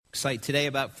excited today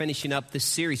about finishing up this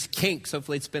series, Kinks.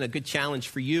 Hopefully it's been a good challenge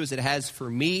for you as it has for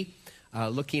me,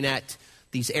 looking at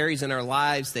these areas in our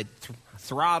lives that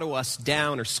throttle us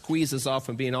down or squeeze us off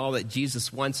from being all that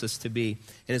Jesus wants us to be.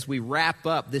 And as we wrap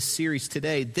up this series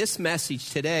today, this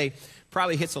message today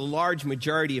probably hits a large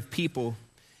majority of people.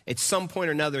 At some point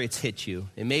or another, it's hit you.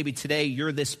 And maybe today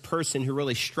you're this person who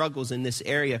really struggles in this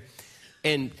area.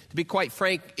 And to be quite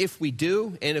frank, if we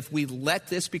do, and if we let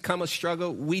this become a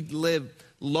struggle, we'd live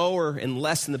lower and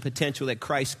less than the potential that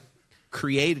Christ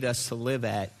created us to live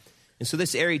at. And so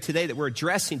this area today that we're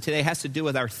addressing today has to do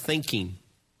with our thinking.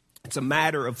 It's a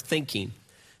matter of thinking.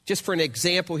 Just for an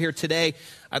example here today,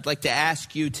 I'd like to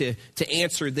ask you to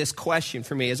answer this question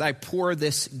for me as I pour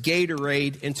this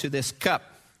Gatorade into this cup.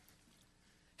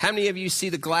 How many of you see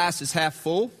the glass as half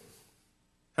full?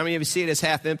 How many of you see it as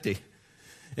half empty?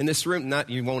 In this room,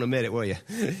 you won't admit it, will you?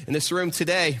 In this room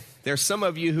today, there are some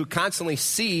of you who constantly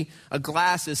see a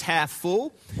glass as half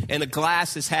full and a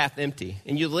glass as half empty.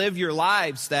 And you live your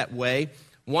lives that way,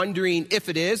 wondering if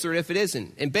it is or if it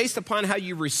isn't. And based upon how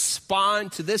you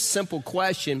respond to this simple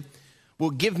question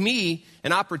will give me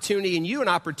an opportunity and you an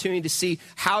opportunity to see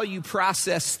how you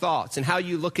process thoughts and how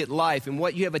you look at life and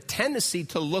what you have a tendency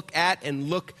to look at and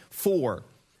look for.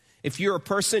 If you're a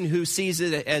person who sees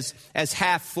it as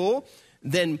half full,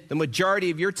 then the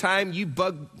majority of your time you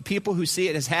bug people who see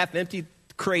it as half empty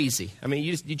crazy. I mean,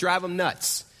 you drive them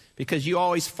nuts because you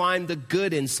always find the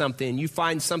good in something. You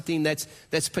find something that's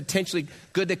potentially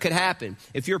good that could happen.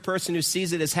 If you're a person who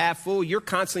sees it as half full, you're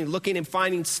constantly looking and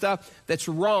finding stuff that's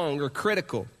wrong or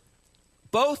critical.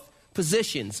 Both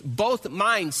positions, both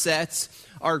mindsets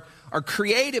are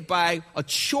created by a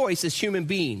choice as human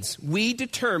beings. We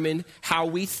determine how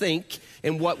we think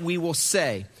and what we will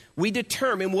say. We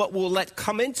determine what we'll let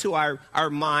come into our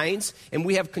minds, and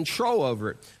we have control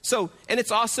over it. So, and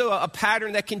it's also a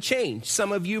pattern that can change.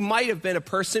 Some of you might have been a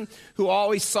person who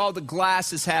always saw the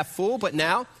glass as half full, but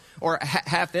now, or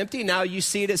half empty, now you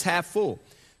see it as half full.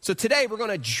 So today we're going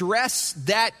to address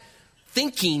that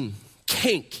thinking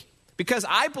kink, because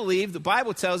I believe the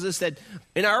Bible tells us that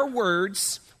in our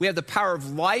words, we have the power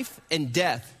of life and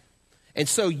death. And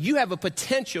so you have a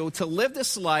potential to live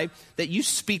this life that you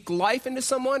speak life into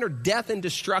someone or death and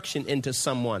destruction into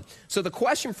someone. So the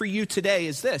question for you today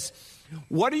is this: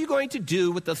 what are you going to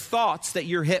do with the thoughts that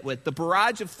you're hit with, the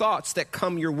barrage of thoughts that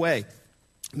come your way?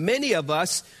 Many of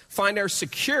us find our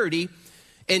security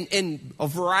in a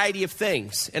variety of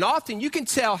things. And often you can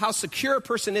tell how secure a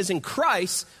person is in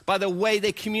Christ by the way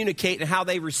they communicate and how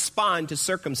they respond to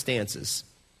circumstances.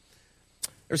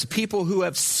 There's people who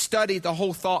have studied the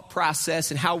whole thought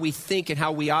process and how we think and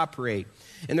how we operate.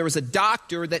 And there was a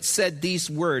doctor that said these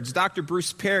words. Dr.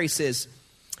 Bruce Perry says,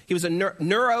 he was a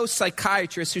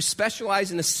neuropsychiatrist who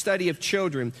specialized in the study of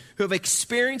children who have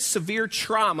experienced severe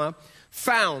trauma,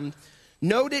 found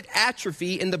noted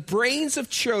atrophy in the brains of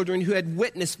children who had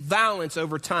witnessed violence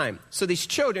over time. So these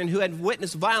children who had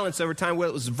witnessed violence over time,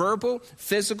 whether it was verbal,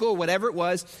 physical, whatever it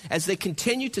was, as they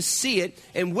continued to see it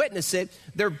and witness it,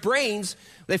 their brains,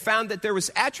 they found that there was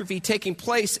atrophy taking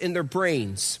place in their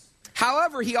brains.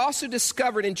 However, he also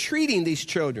discovered in treating these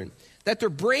children that their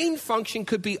brain function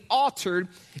could be altered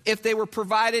if they were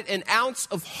provided an ounce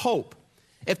of hope.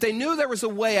 If they knew there was a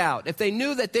way out, if they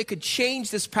knew that they could change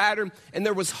this pattern and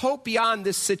there was hope beyond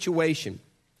this situation.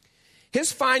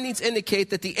 His findings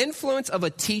indicate that the influence of a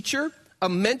teacher, a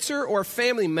mentor, or a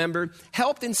family member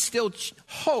helped instill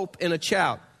hope in a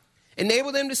child,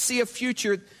 enable them to see a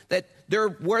future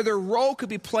where their role could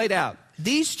be played out.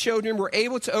 These children were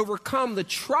able to overcome the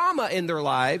trauma in their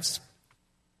lives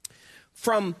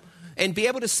and be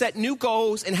able to set new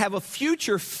goals and have a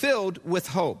future filled with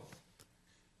hope.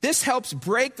 This helps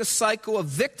break the cycle of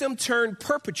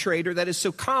victim-turned-perpetrator that is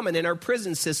so common in our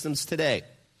prison systems today.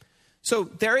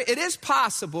 So it is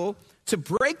possible to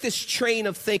break this train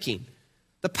of thinking.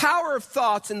 The power of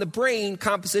thoughts in the brain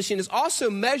composition is also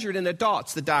measured in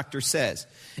adults, the doctor says.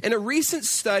 In a recent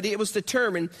study, it was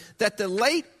determined that the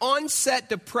late onset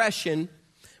depression,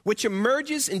 which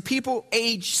emerges in people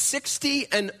age 60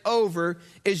 and over,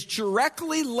 is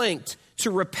directly linked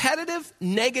to repetitive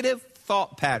negative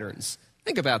thought patterns.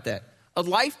 Think about that. A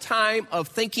lifetime of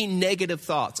thinking negative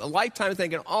thoughts. A lifetime of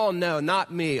thinking, oh no,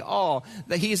 not me. Oh,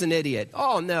 that he's an idiot.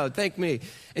 Oh no, thank me.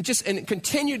 And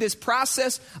continue this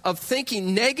process of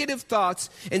thinking negative thoughts.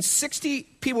 And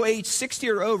people age 60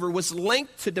 or over was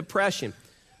linked to depression.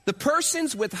 The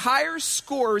persons with higher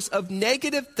scores of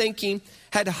negative thinking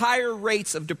had higher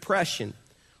rates of depression.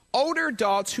 Older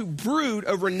adults who brood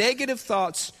over negative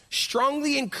thoughts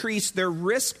strongly increased their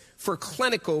risk for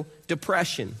clinical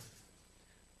depression.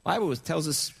 The Bible tells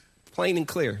us plain and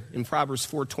clear in Proverbs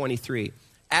 4:23,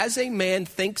 as a man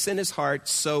thinks in his heart,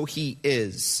 so he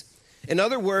is. In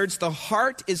other words, the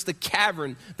heart is the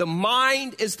cavern. The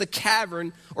mind is the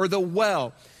cavern or the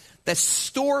well that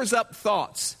stores up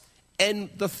thoughts. And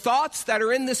the thoughts that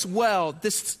are in this well,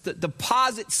 this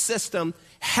deposit system,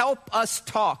 help us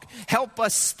talk, help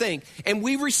us think. And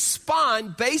we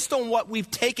respond based on what we've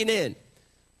taken in.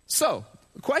 So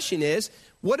the question is,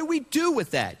 what do we do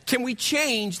with that? Can we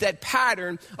change that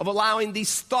pattern of allowing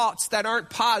these thoughts that aren't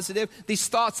positive, these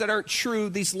thoughts that aren't true,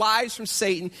 these lies from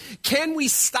Satan? Can we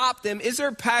stop them? Is there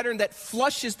a pattern that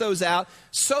flushes those out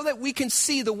so that we can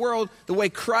see the world the way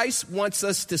Christ wants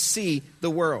us to see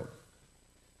the world?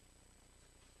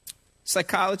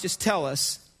 Psychologists tell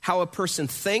us how a person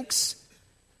thinks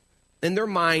and their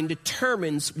mind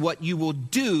determines what you will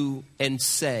do and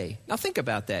say. Now think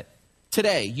about that.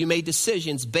 Today, you made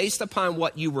decisions based upon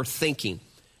what you were thinking.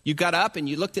 You got up and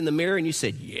you looked in the mirror and you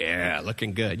said, yeah,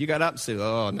 looking good. You got up and said,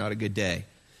 oh, not a good day.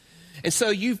 And so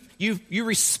you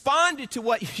responded to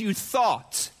what you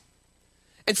thought.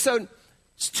 And so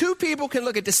two people can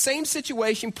look at the same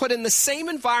situation, put in the same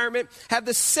environment, have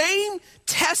the same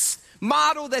test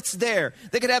model that's there.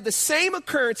 They could have the same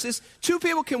occurrences. Two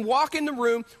people can walk in the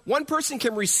room. One person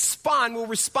will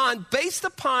respond based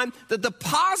upon the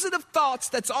positive thoughts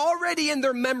that's already in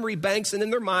their memory banks and in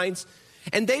their minds.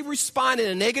 And they respond in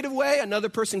a negative way. Another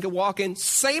person can walk in,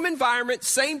 same environment,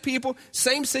 same people,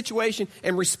 same situation,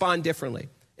 and respond differently.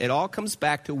 It all comes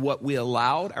back to what we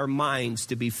allowed our minds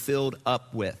to be filled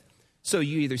up with. So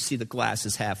you either see the glass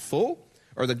is half full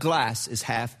or the glass is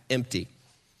half empty.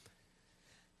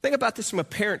 Think about this from a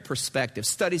parent perspective.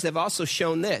 Studies have also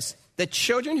shown this, that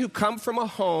children who come from a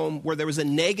home where there was a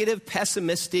negative,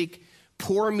 pessimistic,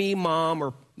 poor me mom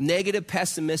or negative,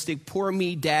 pessimistic, poor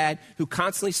me dad who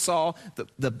constantly saw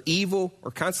the evil or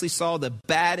constantly saw the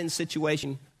bad in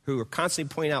situation, who were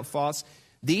constantly pointing out faults,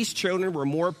 these children were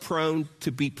more prone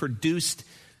to produce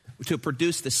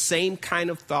the same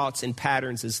kind of thoughts and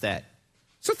patterns as that.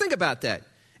 So think about that.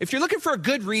 If you're looking for a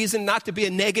good reason not to be a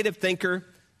negative thinker,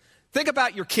 think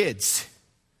about your kids.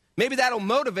 Maybe that'll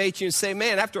motivate you and say,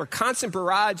 man, after a constant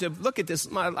barrage of, look at this,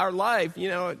 our life,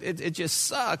 it just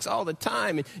sucks all the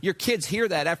time. And your kids hear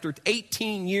that after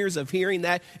 18 years of hearing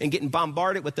that and getting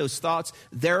bombarded with those thoughts,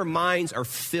 their minds are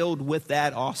filled with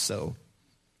that also.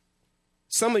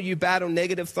 Some of you battle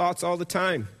negative thoughts all the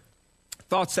time.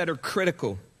 Thoughts that are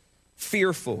critical,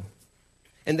 fearful,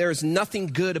 and there is nothing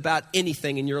good about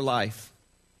anything in your life.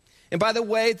 And by the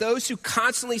way, those who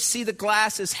constantly see the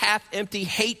glass as half empty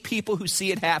hate people who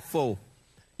see it half full.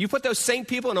 You put those same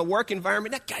people in a work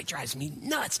environment, that guy drives me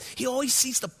nuts. He always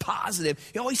sees the positive.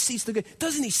 He always sees the good.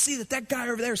 Doesn't he see that guy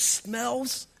over there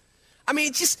smells? I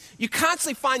mean, you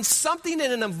constantly find something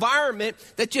in an environment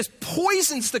that just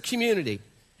poisons the community.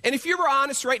 And if you were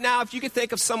honest right now, if you could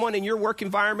think of someone in your work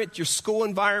environment, your school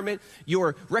environment,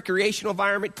 your recreational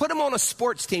environment, put them on a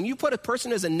sports team. You put a person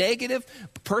who has a negative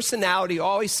personality,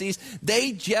 always sees,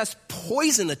 they just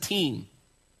poison the team.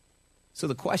 So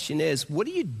the question is, what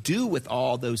do you do with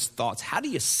all those thoughts? How do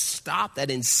you stop that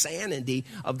insanity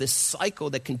of this cycle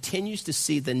that continues to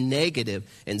see the negative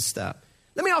and stuff?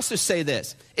 Let me also say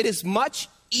this. It is much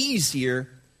easier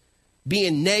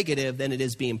being negative than it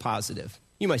is being positive.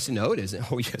 You might say, no, it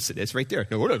isn't. Oh, yes, it is right there.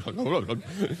 No,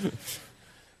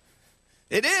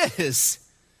 it is.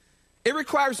 It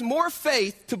requires more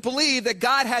faith to believe that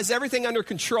God has everything under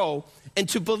control and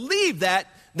to believe that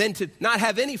than to not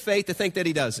have any faith to think that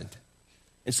he doesn't.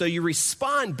 And so you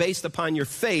respond based upon your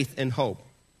faith and hope.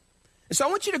 And so I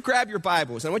want you to grab your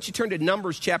Bibles. I want you to turn to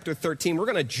Numbers chapter 13. We're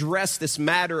going to address this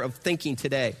matter of thinking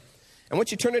today. I want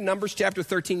you to turn to Numbers chapter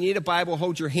 13. You need a Bible,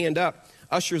 hold your hand up.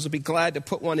 Ushers will be glad to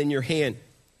put one in your hand.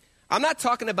 I'm not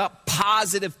talking about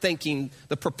positive thinking,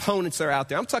 the proponents are out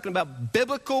there. I'm talking about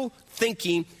biblical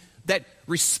thinking that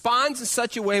responds in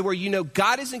such a way where you know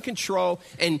God is in control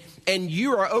and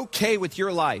you are okay with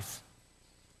your life.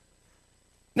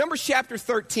 Numbers chapter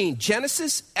 13,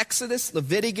 Genesis, Exodus,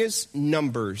 Leviticus,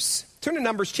 Numbers. Turn to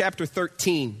Numbers chapter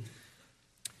 13.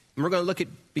 And we're going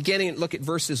to look at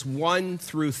verses 1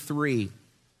 through 3.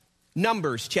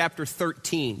 Numbers chapter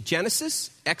 13, Genesis,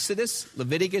 Exodus,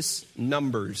 Leviticus,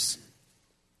 Numbers.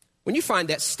 When you find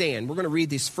that, stand. We're going to read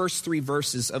these first 3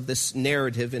 verses of this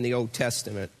narrative in the Old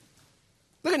Testament.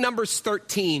 Look at Numbers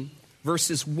 13,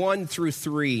 verses 1 through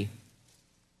 3.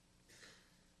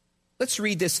 Let's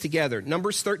read this together.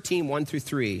 Numbers 13, 1 through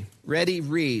 3. Ready,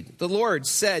 read. The Lord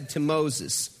said to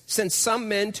Moses, send some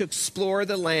men to explore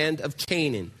the land of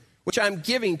Canaan, which I'm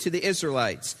giving to the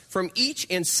Israelites. From each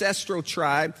ancestral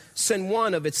tribe, send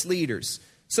one of its leaders.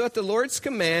 So at the Lord's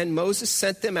command, Moses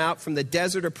sent them out from the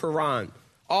desert of Paran.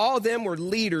 All of them were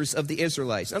leaders of the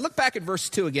Israelites. Now look back at verse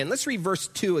 2 again. Let's read verse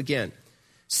 2 again.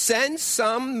 Send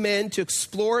some men to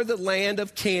explore the land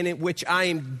of Canaan, which I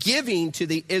am giving to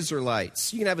the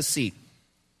Israelites. You can have a seat.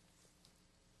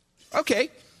 Okay,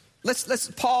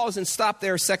 let's pause and stop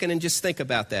there a second and just think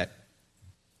about that.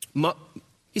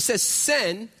 He says,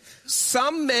 send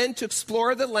some men to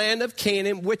explore the land of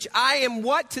Canaan, which I am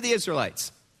what to the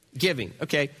Israelites? Giving.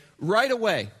 Okay, right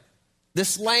away.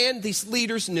 This land, these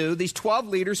leaders knew, these 12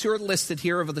 leaders who are listed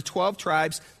here of the 12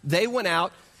 tribes, they went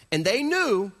out and they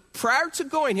knew prior to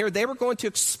going here, they were going to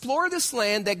explore this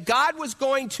land that God was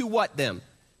going to what them?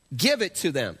 Give it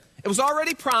to them. It was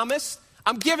already promised.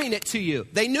 I'm giving it to you.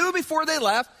 They knew before they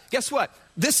left, guess what?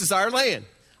 This is our land.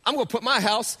 I'm going to put my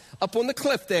house up on the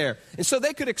cliff there. And so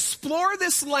they could explore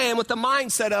this land with the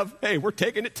mindset of, hey, we're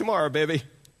taking it tomorrow, baby.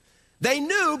 They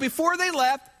knew before they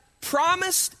left,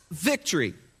 promised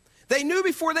victory. They knew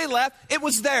before they left, it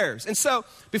was theirs. And so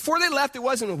before they left, it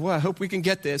wasn't, well, I hope we can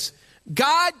get this.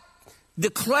 God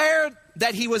declared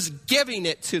that he was giving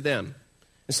it to them.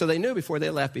 And so they knew before they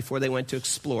left, before they went to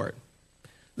explore it.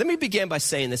 Let me begin by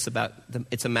saying this about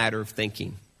it's a matter of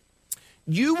thinking.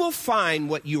 You will find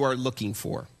what you are looking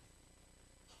for.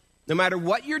 No matter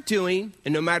what you're doing,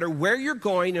 and no matter where you're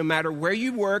going, no matter where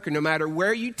you work, or no matter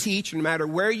where you teach, or no matter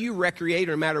where you recreate,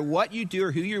 or no matter what you do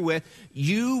or who you're with,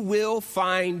 you will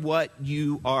find what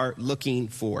you are looking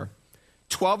for.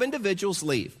 12 individuals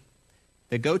leave.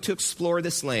 They go to explore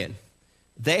this land.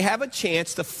 They have a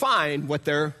chance to find what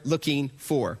they're looking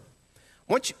for.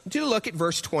 I want you to look at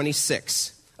verse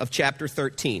 26 of chapter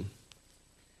 13.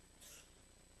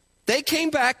 They came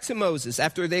back to Moses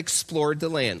after they explored the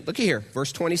land. Look at here,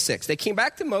 verse 26. They came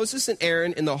back to Moses and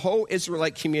Aaron and the whole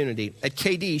Israelite community at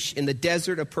Kadesh in the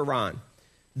desert of Paran.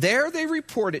 There they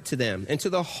reported to them and to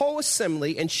the whole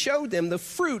assembly and showed them the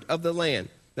fruit of the land.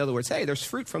 In other words, hey, there's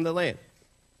fruit from the land.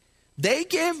 They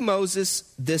gave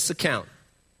Moses this account.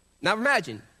 Now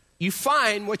imagine, you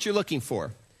find what you're looking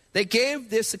for. They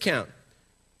gave this account.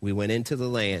 We went into the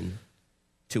land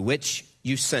to which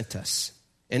you sent us,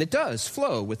 and it does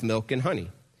flow with milk and honey.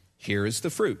 Here is the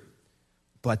fruit.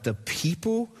 But the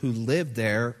people who live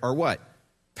there are what?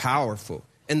 Powerful.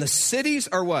 And the cities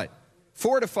are what?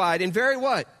 Fortified and very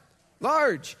what?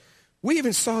 Large. We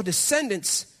even saw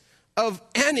descendants of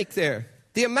Anak there.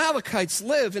 The Amalekites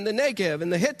live in the Negev,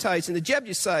 and the Hittites, and the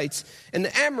Jebusites, and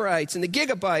the Amorites, and the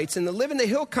Gigabites, and live in the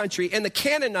hill country, and the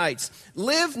Canaanites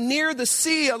live near the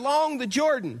sea along the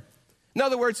Jordan. In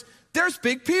other words, there's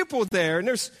big people there, and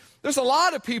there's a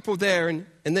lot of people there. And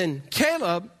then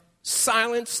Caleb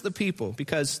silenced the people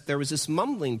because there was this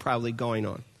mumbling probably going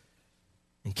on.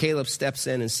 And Caleb steps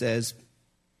in and says,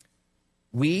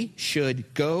 we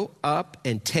should go up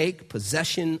and take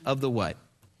possession of the what?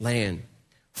 Land.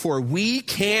 For we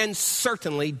can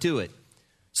certainly do it.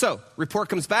 So, report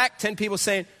comes back, 10 people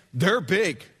saying, they're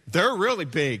big. They're really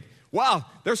big. Wow,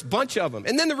 there's a bunch of them.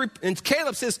 And then and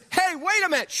Caleb says, hey, wait a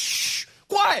minute. Shh,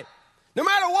 quiet. No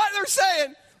matter what they're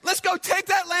saying, let's go take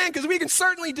that land because we can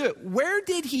certainly do it. Where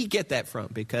did he get that from?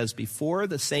 Because before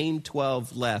the same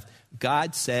 12 left,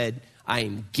 God said, I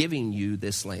am giving you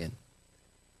this land.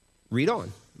 Read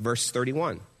on, verse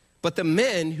 31. But the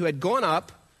men who had gone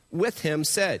up with him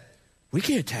said, we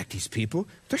can't attack these people.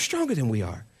 They're stronger than we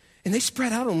are. And they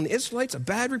spread out on the Israelites a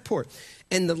bad report.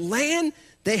 And the land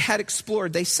they had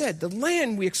explored, they said, the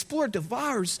land we explored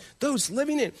devours those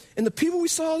living in it. And the people we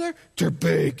saw there, they're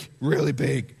big, really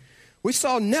big. We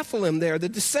saw Nephilim there. The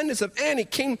descendants of Anak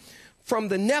came from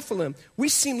the Nephilim. We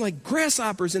seemed like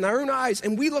grasshoppers in our own eyes,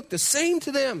 and we looked the same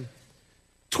to them.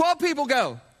 12 people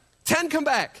go. 10 come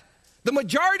back. The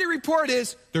majority report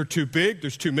is, they're too big,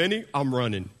 there's too many, I'm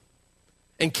running.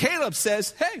 And Caleb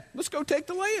says, hey, let's go take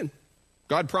the land.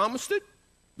 God promised it.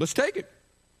 Let's take it.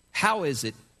 How is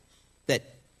it that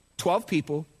 12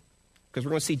 people, because we're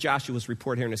going to see Joshua's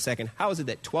report here in a second, how is it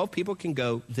that 12 people can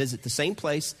go visit the same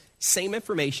place, same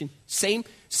information, same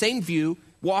view,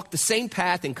 walk the same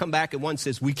path, and come back and one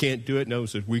says, we can't do it, and one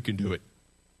says, we can do it.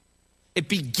 It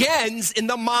begins in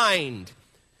the mind.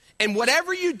 And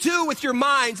whatever you do with your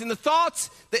minds and the thoughts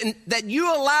that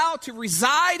you allow to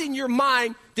reside in your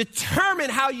mind determine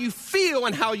how you feel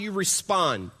and how you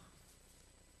respond.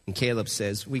 And Caleb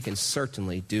says, we can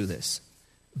certainly do this.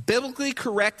 Biblically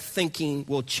correct thinking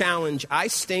will challenge I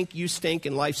stink, you stink,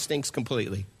 and life stinks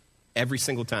completely. Every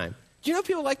single time. Do you know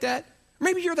people like that?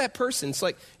 Maybe you're that person. It's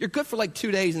like you're good for like 2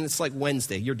 days and it's like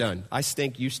Wednesday. You're done. I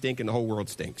stink, you stink, and the whole world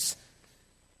stinks.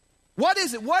 What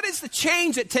is it? What is the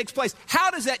change that takes place?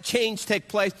 How does that change take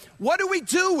place? What do we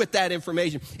do with that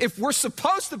information? If we're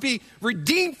supposed to be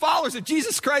redeemed followers of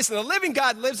Jesus Christ and the living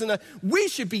God lives in us, we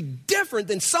should be different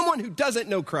than someone who doesn't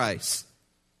know Christ.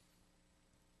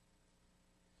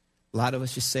 A lot of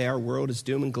us just say our world is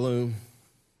doom and gloom,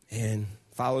 and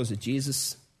followers of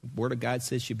Jesus, the Word of God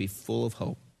says, should be full of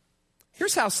hope.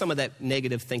 Here's how some of that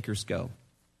negative thinkers go.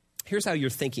 Here's how your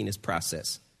thinking is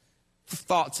processed.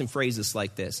 Thoughts and phrases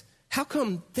like this. How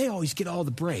come they always get all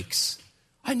the breaks?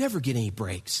 I never get any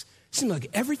breaks. It seems like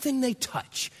everything they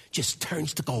touch just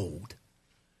turns to gold.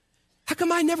 How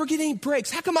come I never get any breaks?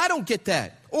 How come I don't get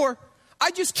that? Or,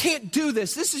 I just can't do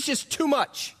this. This is just too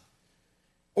much.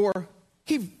 Or,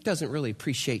 he doesn't really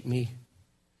appreciate me.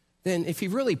 Then if he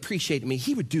really appreciated me,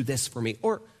 he would do this for me.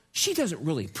 Or, she doesn't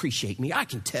really appreciate me. I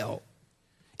can tell.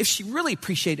 If she really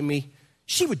appreciated me,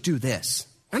 she would do this.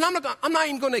 And I'm not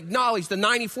even going to acknowledge the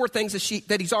 94 things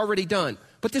that he's already done.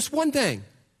 But this one thing,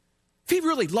 if he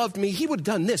really loved me, he would have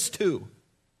done this too.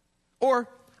 Or,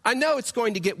 I know it's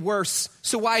going to get worse,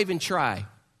 so why even try?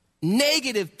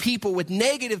 Negative people with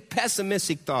negative,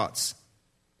 pessimistic thoughts.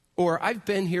 Or, I've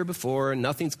been here before and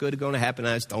nothing's good going to happen.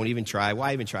 I just don't even try.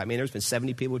 Why even try? I mean, there's been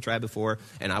 70 people who tried before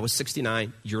and I was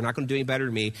 69. You're not going to do any better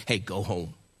than me. Hey, go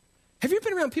home. Have you ever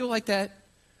been around people like that?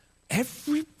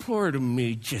 Every part of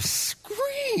me just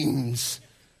screams.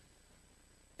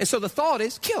 And so the thought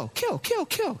is, kill, kill, kill,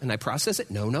 kill. And I process it,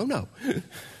 no, no, no.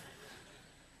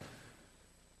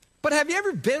 But have you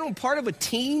ever been on part of a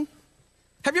team?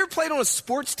 Have you ever played on a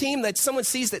sports team that someone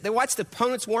sees that they watch the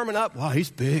opponents warming up? Wow, he's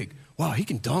big. Wow, he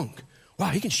can dunk. Wow,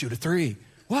 he can shoot a three.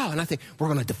 Wow, and I think, we're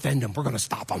going to defend him. We're going to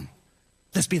stop him.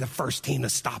 Let's be the first team to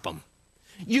stop him.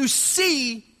 You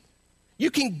see, you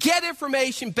can get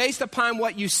information based upon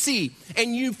what you see,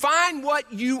 and you find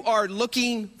what you are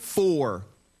looking for.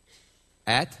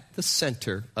 At the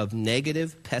center of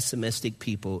negative, pessimistic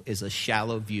people is a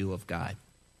shallow view of God.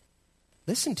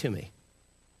 Listen to me.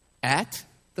 At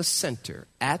the center,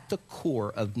 at the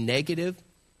core of negative,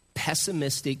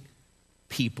 pessimistic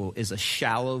people is a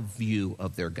shallow view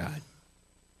of their God.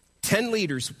 10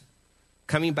 leaders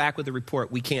coming back with a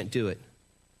report, we can't do it.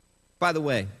 By the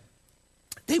way,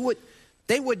 they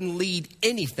wouldn't lead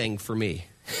anything for me.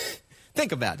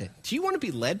 Think about it. Do you want to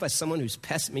be led by someone who's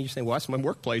pessimistic? You're saying, well, that's my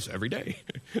workplace every day.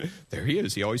 There he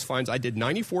is. He always finds I did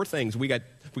 94 things. We got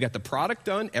the product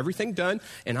done, everything done,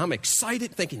 and I'm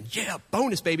excited thinking, yeah,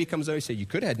 bonus baby comes over and says, you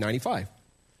could have had 95.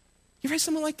 You ever had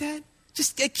someone like that?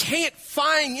 Just it can't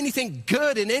find anything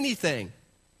good in anything.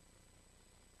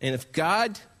 And if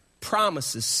God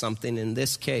promises something in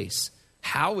this case,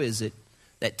 how is it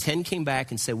that 10 came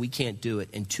back and said we can't do it,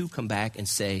 and 2 come back and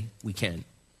say we can?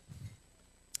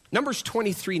 Numbers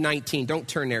 23:19, don't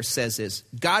turn there, says this.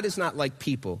 God is not like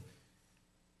people.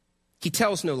 He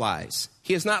tells no lies.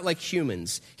 He is not like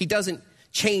humans. He doesn't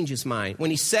change his mind.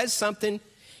 When he says something,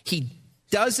 he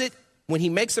does it. When he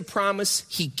makes a promise,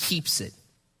 he keeps it.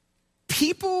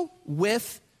 People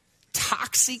with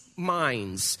toxic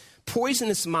minds,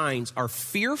 poisonous minds, are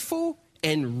fearful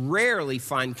and rarely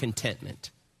find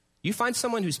contentment. You find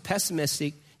someone who's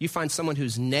pessimistic, you find someone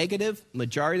who's negative,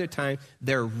 majority of the time,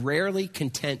 they're rarely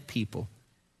content people.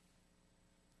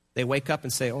 They wake up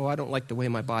and say, oh, I don't like the way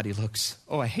my body looks.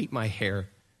 Oh, I hate my hair.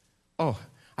 Oh,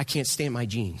 I can't stand my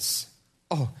jeans.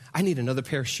 Oh, I need another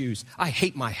pair of shoes. I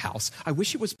hate my house. I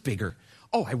wish it was bigger.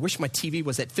 Oh, I wish my TV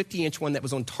was that 50-inch one that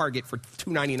was on Target for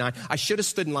 $2.99. I should have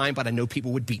stood in line, but I know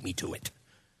people would beat me to it.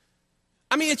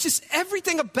 I mean, it's just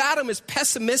everything about them is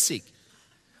pessimistic.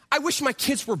 I wish my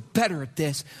kids were better at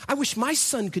this. I wish my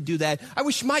son could do that. I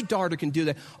wish my daughter can do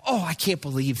that. Oh, I can't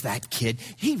believe that kid.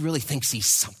 He really thinks he's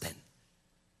something.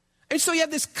 And so you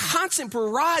have this constant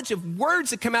barrage of words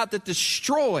that come out that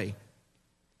destroy.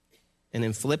 And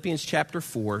in Philippians chapter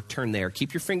 4, turn there.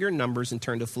 Keep your finger in Numbers and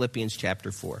turn to Philippians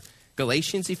chapter 4.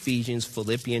 Galatians, Ephesians,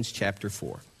 Philippians chapter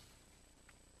 4.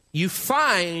 You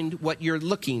find what you're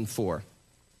looking for.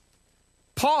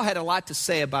 Paul had a lot to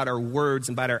say about our words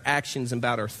and about our actions and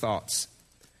about our thoughts.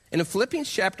 And in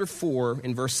Philippians chapter 4,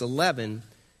 in verse 11,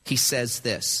 he says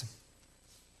this.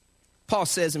 Paul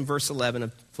says in verse 11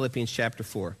 of Philippians chapter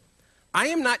 4, I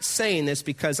am not saying this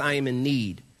because I am in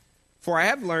need, for I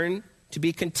have learned to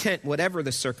be content whatever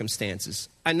the circumstances.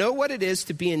 I know what it is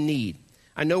to be in need.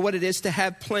 I know what it is to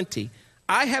have plenty.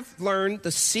 I have learned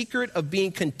the secret of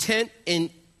being content in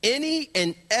any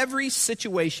and every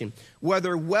situation,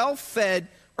 whether well-fed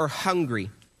or hungry.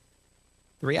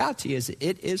 The reality is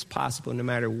it is possible, no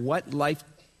matter what life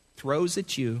throws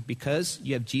at you, because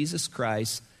you have Jesus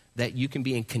Christ, that you can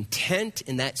be in content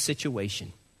in that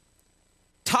situation.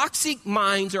 Toxic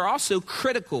minds are also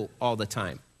critical all the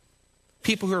time.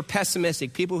 People who are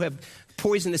pessimistic, people who have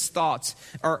poisonous thoughts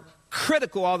are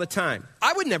critical all the time.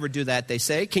 I would never do that, they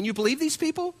say. Can you believe these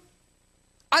people?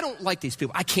 I don't like these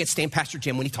people. I can't stand Pastor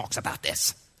Jim when he talks about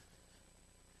this.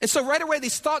 And so right away,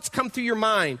 these thoughts come through your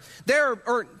mind. Have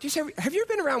you ever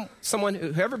been around someone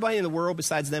who everybody in the world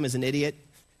besides them is an idiot?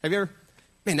 Have you ever?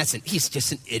 Man, he's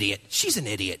just an idiot. She's an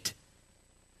idiot.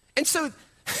 And so,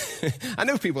 I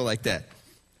know people like that.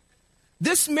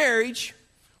 This marriage,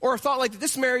 or a thought like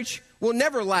this marriage will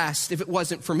never last if it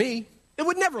wasn't for me. It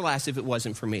would never last if it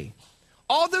wasn't for me.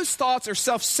 All those thoughts are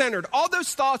self-centered. All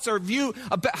those thoughts are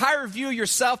a higher view of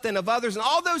yourself than of others. And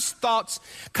all those thoughts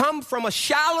come from a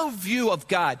shallow view of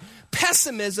God.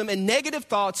 Pessimism and negative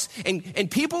thoughts and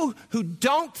people who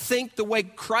don't think the way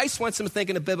Christ wants them to think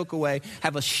in a biblical way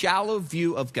have a shallow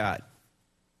view of God.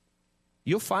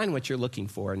 You'll find what you're looking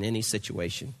for in any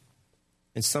situation.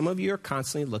 And some of you are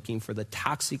constantly looking for the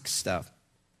toxic stuff.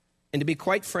 And to be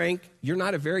quite frank, you're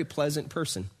not a very pleasant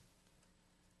person.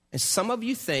 And some of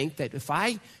you think that if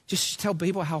I just tell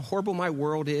people how horrible my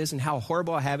world is and how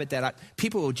horrible I have it, that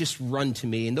people will just run to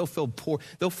me and they'll feel poor,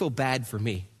 they'll feel bad for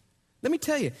me. Let me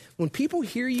tell you, when people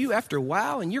hear you after a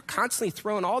while and you're constantly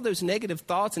throwing all those negative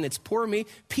thoughts and it's poor me,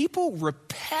 people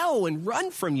repel and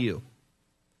run from you.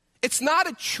 It's not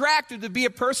attractive to be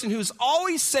a person who's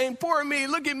always saying, poor me,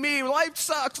 look at me, life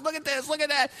sucks, look at this, look at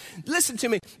that. Listen to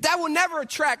me. That will never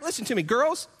attract. Listen to me,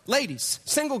 girls, ladies,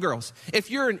 single girls. If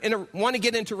you're want to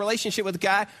get into a relationship with a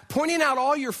guy, pointing out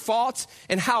all your faults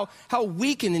and how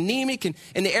weak and anemic and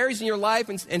the areas in your life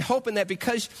and hoping that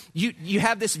because you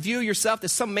have this view of yourself that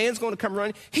some man's going to come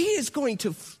running, he is going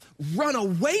to run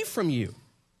away from you.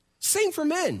 Same for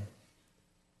men.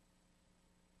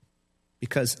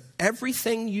 Because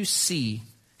everything you see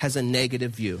has a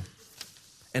negative view.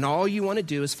 And all you want to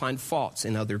do is find faults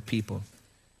in other people.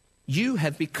 You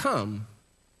have become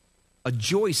a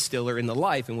joy stealer in the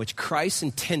life in which Christ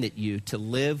intended you to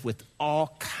live with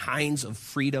all kinds of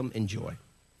freedom and joy.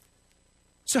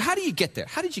 So how do you get there?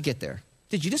 How did you get there?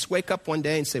 Did you just wake up one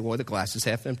day and say, well, the glass is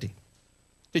half empty?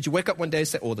 Did you wake up one day and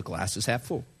say, oh, the glass is half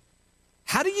full?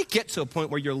 How do you get to a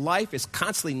point where your life is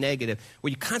constantly negative,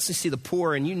 where you constantly see the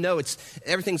poor and you know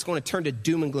everything's going to turn to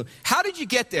doom and gloom? How did you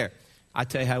get there? I'll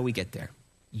tell you how we get there.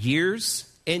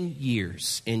 Years and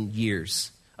years and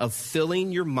years of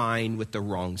filling your mind with the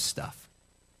wrong stuff.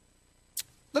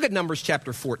 Look at Numbers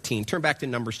chapter 14. Turn back to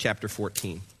Numbers chapter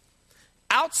 14.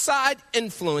 Outside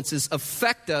influences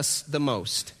affect us the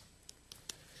most.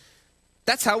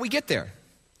 That's how we get there.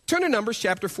 Turn to Numbers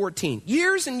chapter 14.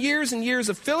 Years and years and years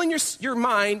of filling your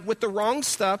mind with the wrong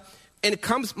stuff, and it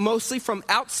comes mostly from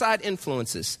outside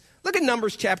influences. Look at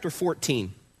Numbers chapter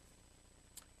 14.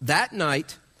 That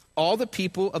night, all the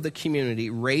people of the community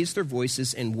raised their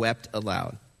voices and wept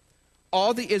aloud.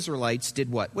 All the Israelites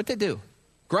did what? What did they do?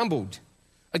 Grumbled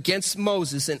against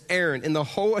Moses and Aaron and the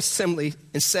whole assembly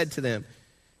and said to them,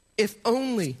 if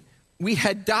only we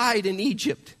had died in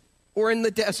Egypt or in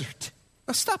the desert.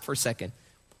 Now stop for a second.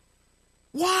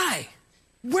 Why?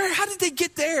 How did they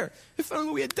get there? If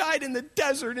only we had died in the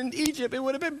desert in Egypt, it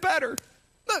would have been better.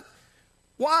 Look,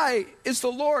 why is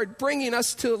the Lord bringing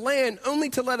us to a land only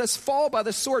to let us fall by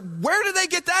the sword? Where did they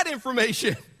get that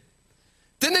information?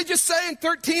 Didn't they just say in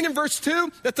 13 and verse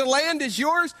 2 that the land is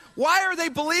yours? Why are they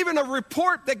believing a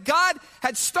report that God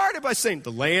had started by saying,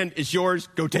 the land is yours,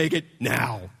 go take it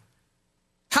now?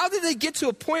 How did they get to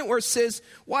a point where it says,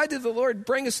 why did the Lord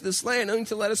bring us to this land only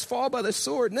to let us fall by the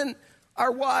sword? And then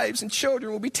our wives and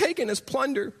children will be taken as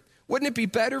plunder. Wouldn't it be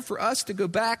better for us to go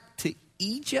back to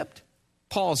Egypt?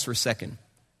 Pause for a second.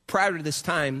 Prior to this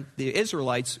time, the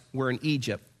Israelites were in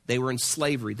Egypt. They were in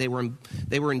slavery. They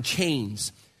were in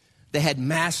chains. They had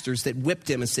masters that whipped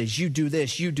them and says, you do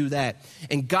this, you do that.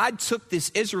 And God took this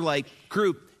Israelite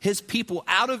group, his people,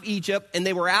 out of Egypt, and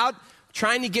they were out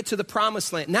trying to get to the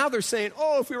promised land. Now they're saying,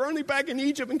 if we were only back in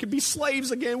Egypt and could be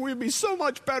slaves again, we'd be so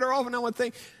much better off. And I would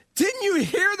think, didn't you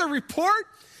hear the report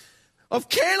of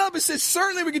Caleb? It says,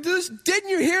 certainly we could do this. Didn't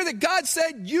you hear that God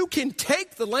said, you can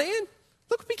take the land?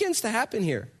 Look what begins to happen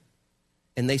here.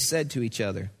 And they said to each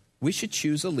other, we should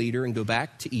choose a leader and go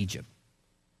back to Egypt.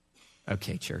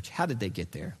 Okay, church, how did they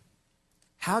get there?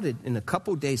 In a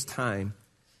couple days' time,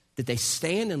 did they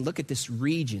stand and look at this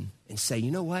region and say,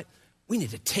 you know what? We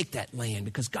need to take that land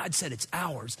because God said it's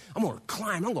ours. I'm going to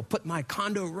climb. I'm going to put my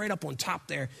condo right up on top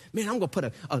there. Man, I'm going to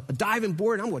put a diving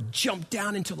board. I'm going to jump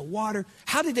down into the water.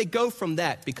 How did they go from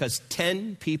that? Because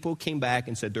 10 people came back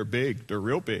and said, they're big. They're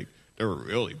real big. They're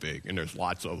really big, and there's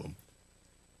lots of them.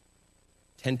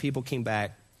 10 people came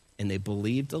back, and they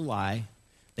believed a lie.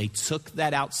 They took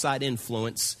that outside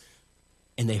influence,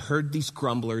 and they heard these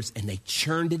grumblers, and they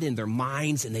churned it in their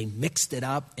minds, and they mixed it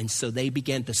up, and so they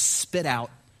began to spit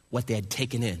out what they had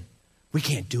taken in. We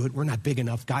can't do it. We're not big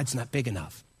enough. God's not big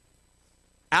enough.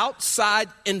 Outside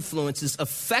influences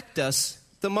affect us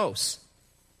the most.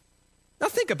 Now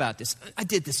think about this. I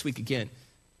did this week again.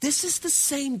 This is the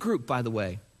same group, by the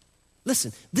way.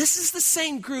 Listen, this is the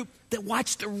same group that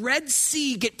watched the Red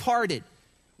Sea get parted.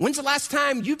 When's the last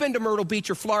time you've been to Myrtle Beach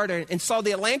or Florida and saw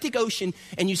the Atlantic Ocean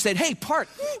and you said, hey, part,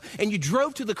 and you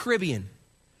drove to the Caribbean?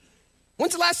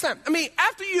 When's the last time? I mean,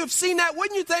 after you have seen that,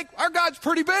 wouldn't you think our God's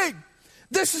pretty big?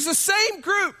 This is the same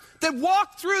group that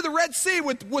walked through the Red Sea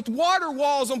with water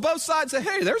walls on both sides and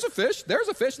said, hey, there's a fish,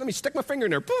 let me stick my finger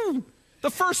in there. Boom, the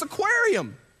first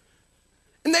aquarium.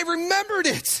 And they remembered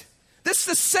it. This is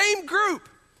the same group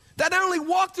that not only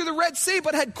walked through the Red Sea,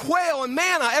 but had quail and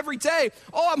manna every day.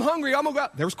 Oh, I'm hungry. I'm going to go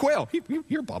out. There was quail.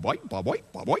 Here, Bob White.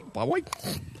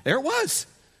 There it was.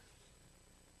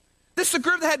 This is a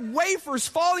group that had wafers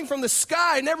falling from the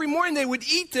sky, and every morning they would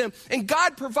eat them, and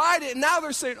God provided. And now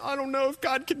they're saying, I don't know if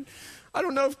God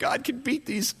can beat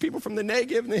these people from the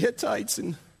Negev and the Hittites.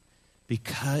 And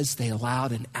because they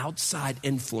allowed an outside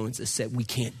influence that said, we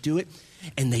can't do it.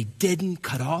 And they didn't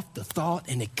cut off the thought,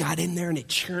 and it got in there and it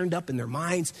churned up in their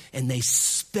minds, and they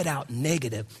spit out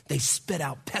negative. They spit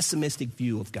out pessimistic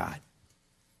view of God.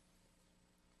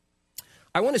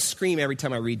 I want to scream every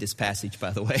time I read this passage,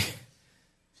 by the way.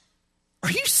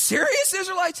 Are you serious,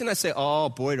 Israelites? And I say, oh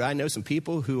boy, do I know some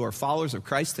people who are followers of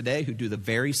Christ today who do the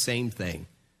very same thing.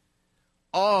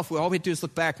 Oh, if all we do is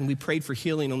look back and we prayed for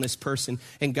healing on this person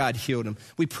and God healed him.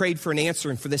 We prayed for an answer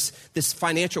and for this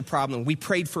financial problem. We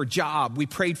prayed for a job. We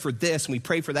prayed for this and we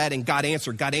prayed for that and God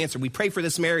answered. We prayed for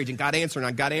this marriage and God answered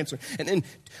and God answered. And then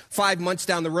 5 months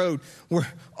down the road,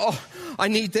 I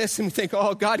need this. And we think,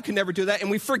 oh, God can never do that.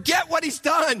 And we forget what he's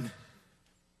done.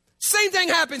 Same thing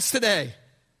happens today.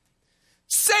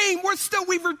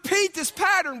 We repeat this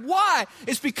pattern. Why?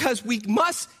 It's because we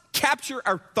must capture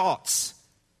our thoughts.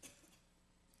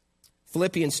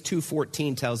 Philippians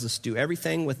 2:14 tells us, do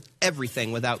everything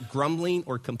without grumbling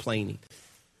or complaining.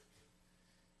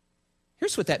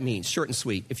 Here's what that means, short and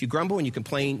sweet. If you grumble and you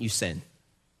complain, you sin.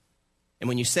 And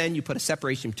when you sin, you put a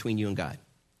separation between you and God.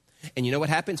 And you know what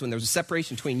happens? When there's a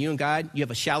separation between you and God, you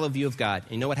have a shallow view of God.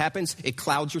 And you know what happens? It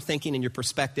clouds your thinking and your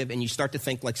perspective, and you start to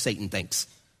think like Satan thinks.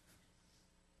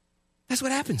 That's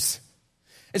what happens.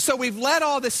 And so we've let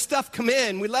all this stuff come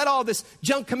in. We let all this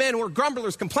junk come in. We're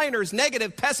grumblers, complainers,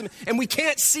 negative, pessimists, and we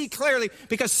can't see clearly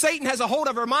because Satan has a hold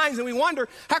of our minds, and we wonder,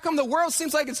 how come the world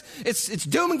seems like it's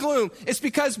doom and gloom? It's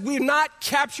because we're not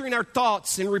capturing our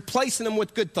thoughts and replacing them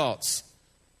with good thoughts.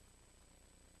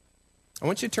 I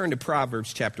want you to turn to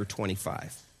Proverbs chapter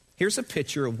 25. Here's a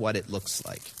picture of what it looks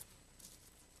like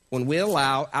when we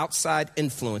allow outside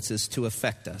influences to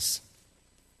affect us.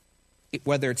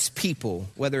 Whether it's people,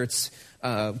 whether it's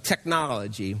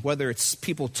technology, whether it's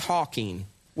people talking,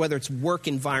 whether it's work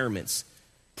environments.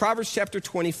 Proverbs chapter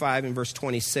 25 and verse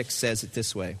 26 says it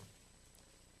this way.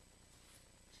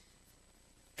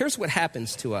 Here's what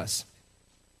happens to us.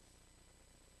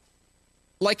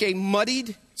 Like a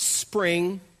muddied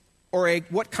spring or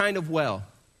what kind of well?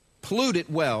 Polluted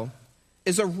well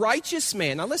is a righteous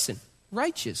man. Now listen,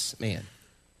 righteous man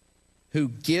who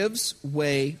gives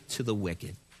way to the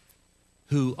wicked,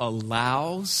 who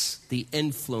allows the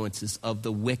influences of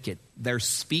the wicked, their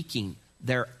speaking,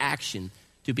 their action,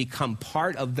 to become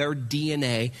part of their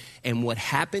DNA. And what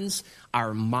happens,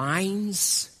 our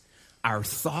minds, our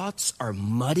thoughts are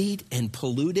muddied and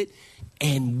polluted,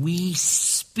 and we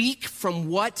speak from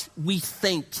what we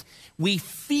think. We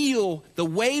feel, the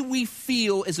way we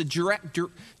feel is a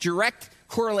direct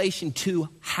correlation to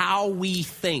how we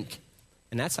think.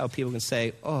 And that's how people can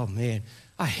say, oh man,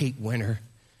 I hate winter.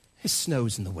 It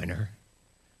snows in the winter.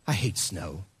 I hate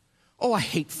snow. Oh, I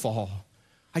hate fall.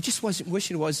 I just wasn't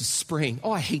wishing it was spring.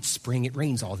 Oh, I hate spring. It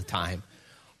rains all the time.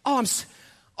 I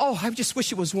just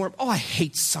wish it was warm. Oh, I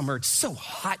hate summer. It's so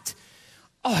hot.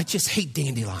 Oh, I just hate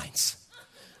dandelions.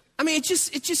 I mean,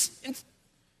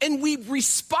 and we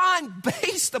respond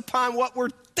based upon what we're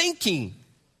thinking.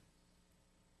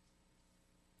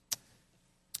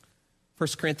 1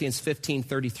 Corinthians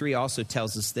 15:33 also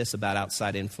tells us this about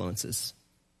outside influences.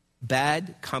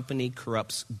 Bad company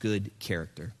corrupts good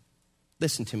character.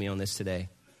 Listen to me on this today.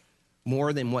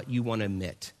 More than what you want to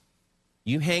admit.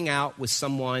 You hang out with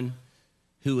someone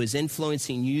who is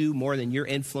influencing you more than you're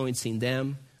influencing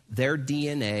them. Their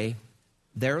DNA,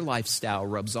 their lifestyle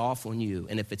rubs off on you.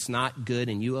 And if it's not good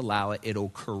and you allow it, it'll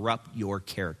corrupt your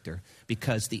character.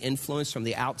 because the influence from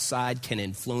the outside can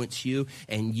influence you,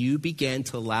 and you begin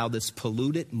to allow this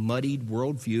polluted, muddied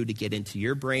worldview to get into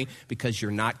your brain because you're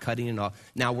not cutting it off.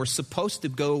 Now, we're supposed to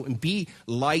go and be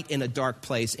light in a dark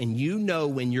place, and you know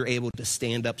when you're able to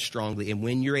stand up strongly, and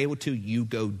when you're able to, you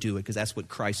go do it, because that's what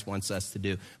Christ wants us to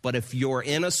do. But if you're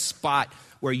in a spot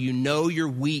where you know you're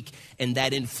weak and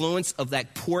that influence of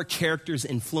that poor character is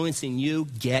influencing you,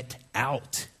 get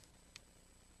out.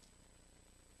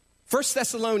 1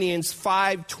 Thessalonians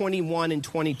 5:21 and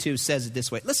 22 says it this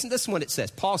way. Listen to what it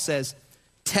says. Paul says,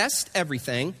 test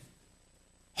everything,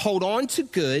 hold on to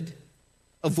good,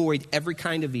 avoid every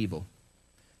kind of evil.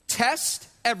 Test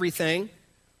everything,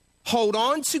 hold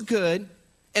on to good,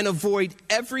 and avoid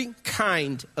every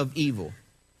kind of evil.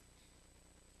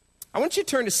 I want you to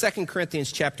turn to 2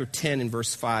 Corinthians chapter 10 and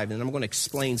verse 5, and I'm going to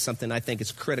explain something I think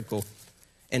is critical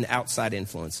in outside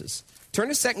influences. Turn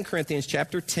to 2 Corinthians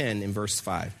chapter 10 and verse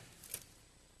 5.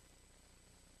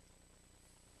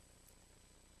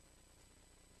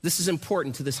 This is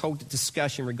important to this whole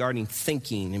discussion regarding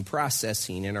thinking and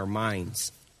processing in our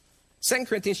minds. 2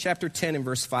 Corinthians chapter 10 and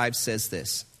verse 5 says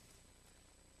this.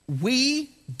 We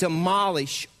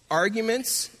demolish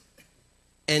arguments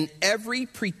and every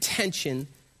pretension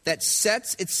that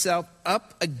sets itself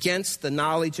up against the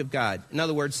knowledge of God. In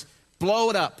other words, blow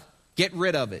it up, get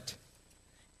rid of it.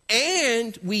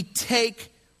 And we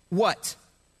take what?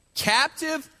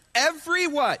 Captive every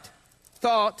what?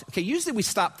 Thought. Okay, usually we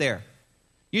stop there.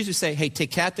 Usually say, hey,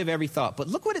 take captive every thought. But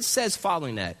look what it says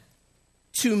following that.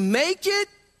 To make it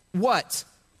what?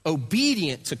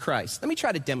 Obedient to Christ. Let me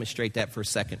try to demonstrate that for a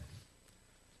second.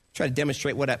 Try to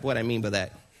demonstrate what I mean by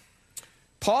that.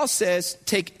 Paul says,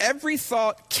 take every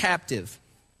thought captive,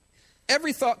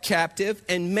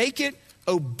 and make it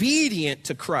obedient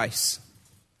to Christ.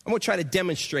 I'm going to try to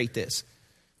demonstrate this.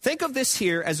 Think of this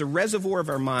here as a reservoir of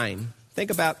our mind. Think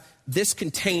about this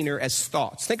container as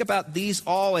thoughts. Think about these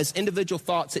all as individual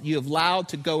thoughts that you have allowed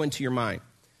to go into your mind.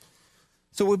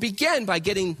 So we'll begin by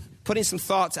putting some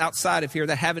thoughts outside of here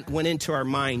that haven't went into our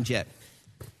mind yet.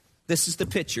 This is the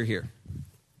picture here.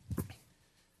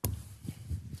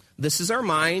 This is our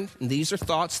mind, and these are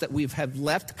thoughts that we have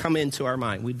left come into our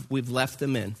mind. We've left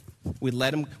them in. We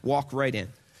let them walk right in.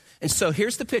 And so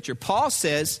here's the picture. Paul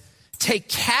says, take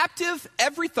captive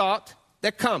every thought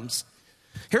that comes.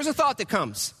 Here's a thought that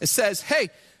comes. It says, hey,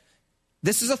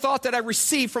 this is a thought that I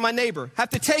received from my neighbor.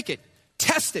 Have to take it,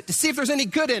 test it, to see if there's any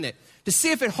good in it, to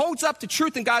see if it holds up to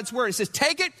truth in God's word. It says,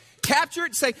 take it, capture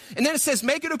it, and then it says,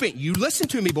 make it obedient. You listen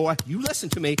to me, boy. You listen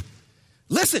to me.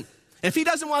 Listen. And if he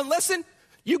doesn't want to listen,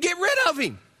 you get rid of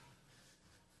him.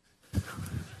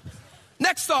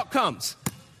 Next thought comes.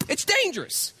 It's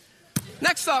dangerous.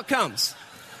 Next thought comes.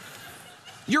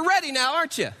 You're ready now,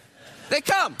 aren't you? They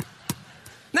come.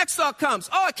 Next thought comes.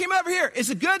 Oh, I came over here. Is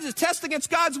it good? Is it test against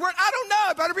God's word? I don't know.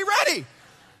 I better be ready.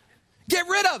 Get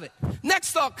rid of it.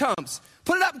 Next thought comes.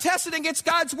 Put it up and test it against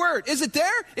God's word. Is it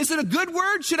there? Is it a good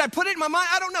word? Should I put it in my mind?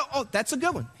 I don't know. Oh, that's a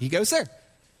good one. He goes there.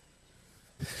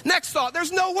 Next thought.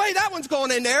 There's no way that one's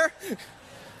going in there.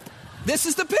 This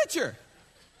is the picture.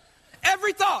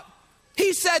 Every thought.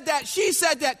 He said that. She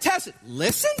said that. Test it.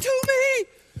 Listen to me.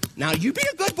 Now you be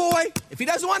a good boy. If he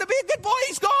doesn't want to be a good boy,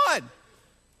 he's gone.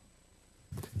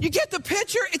 You get the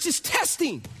picture? It's just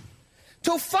testing.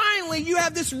 Till finally you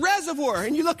have this reservoir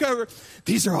and you look over.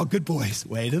 These are all good boys.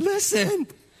 Way to listen.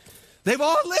 They've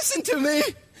all listened to me.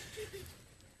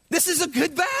 This is a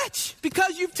good batch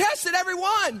because you've tested every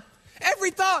one,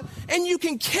 every thought, and you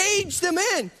can cage them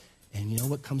in. And you know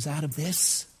what comes out of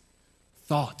this?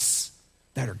 Thoughts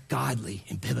that are godly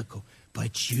and biblical.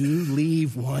 But you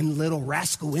leave one little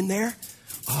rascal in there.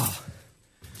 Oh,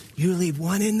 you leave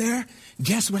one in there.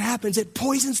 Guess what happens? It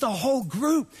poisons the whole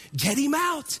group. Get him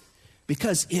out.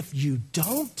 Because if you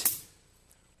don't,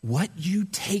 what you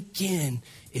take in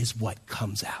is what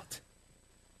comes out.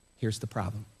 Here's the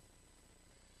problem.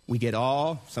 We get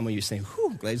some of you saying,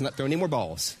 whew, glad he's not throwing any more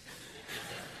balls.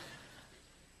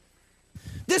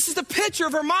 This is the picture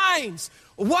of our minds.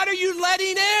 What are you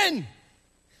letting in?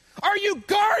 Are you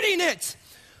guarding it?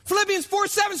 Philippians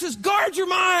 4:7 says, guard your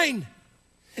mind.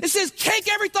 It says,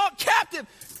 take every thought captive.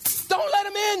 Don't let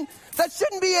them in that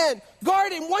shouldn't be in.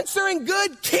 Guard it. Once they're in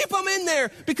good, keep them in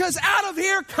there. Because out of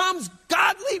here comes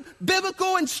godly,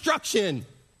 biblical instruction.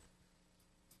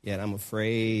 Yet I'm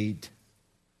afraid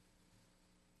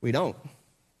we don't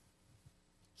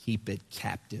keep it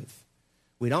captive.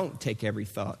 We don't take every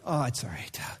thought. Oh, it's all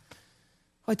right.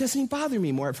 Oh, it doesn't even bother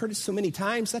me more. I've heard it so many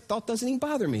times. That thought doesn't even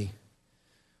bother me.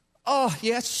 Oh,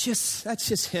 yeah, that's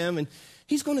just him. And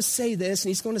he's going to say this and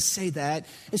he's going to say that.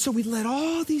 And so we let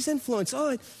all these influence.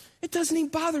 Oh, It doesn't even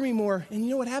bother me more. And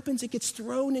you know what happens? It gets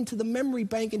thrown into the memory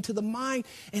bank, into the mind.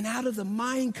 And out of the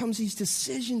mind comes these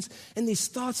decisions and these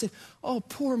thoughts that, oh,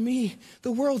 poor me.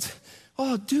 The world's,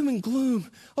 doom and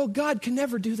gloom. Oh, God can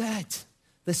never do that.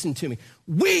 Listen to me.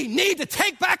 We need to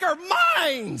take back our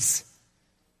minds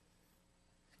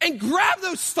and grab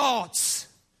those thoughts.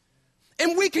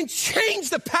 And we can change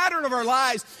the pattern of our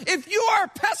lives. If you are a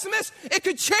pessimist, it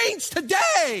could change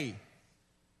today.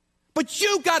 But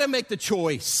you got to make the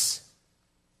choice.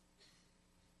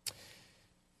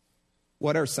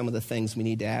 What are some of the things we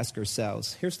need to ask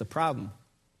ourselves? Here's the problem.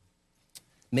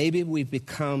 Maybe we've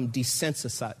become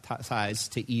desensitized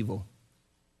to evil.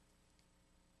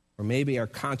 Or maybe our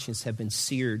conscience have been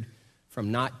seared from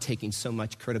not taking so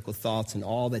much critical thoughts, and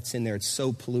all that's in there, it's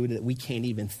so polluted that we can't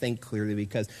even think clearly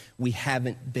because we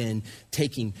haven't been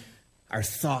taking our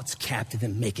thoughts captive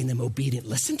and making them obedient.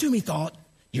 Listen to me, thought.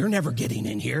 You're never getting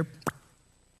in here.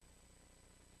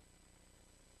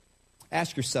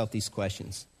 Ask yourself these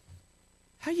questions.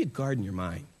 How you guarding your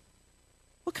mind?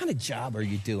 What kind of job are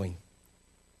you doing?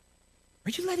 Are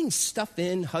you letting stuff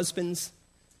in, husbands,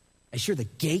 as you're the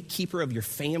gatekeeper of your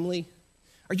family?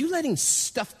 Are you letting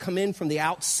stuff come in from the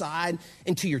outside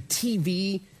into your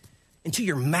TV, into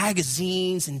your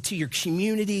magazines, into your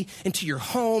community, into your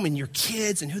home and your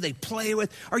kids and who they play with?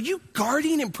 Are you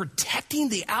guarding and protecting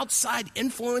the outside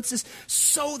influences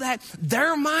so that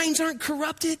their minds aren't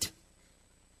corrupted?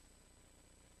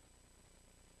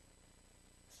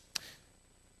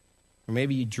 Or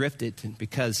maybe you drifted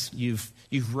because you've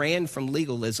ran from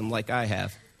legalism like I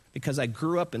have. Because I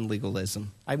grew up in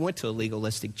legalism. I went to a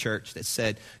legalistic church that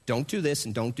said, don't do this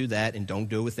and don't do that and don't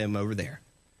do it with them over there.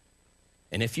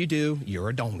 And if you do, you're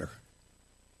a donor.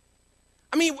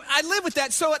 I mean, I live with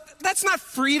that, so that's not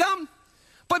freedom.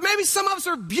 But maybe some of us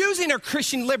are abusing our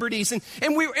Christian liberties and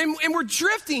we're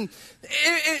drifting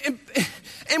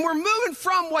and we're moving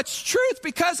from what's truth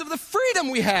because of the freedom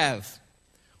we have.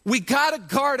 We got to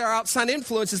guard our outside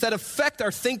influences that affect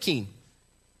our thinking.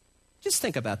 Just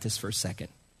think about this for a second.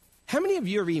 How many of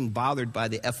you are even bothered by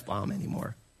the F-bomb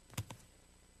anymore?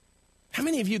 How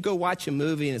many of you go watch a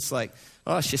movie and it's like,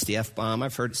 oh, it's just the F-bomb.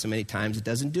 I've heard it so many times, it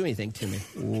doesn't do anything to me.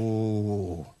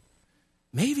 Oh,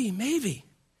 maybe.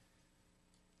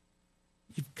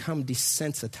 You've become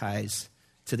desensitized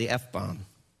to the F-bomb.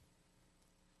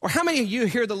 Or how many of you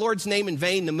hear the Lord's name in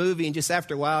vain in the movie and just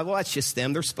after a while, well, that's just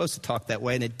them. They're supposed to talk that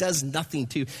way and it does nothing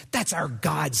to you. That's our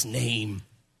God's name.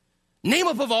 Name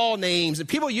above all names. And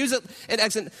people use it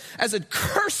as a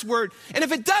curse word. And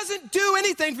if it doesn't do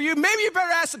anything for you, maybe you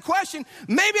better ask the question,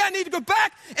 maybe I need to go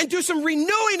back and do some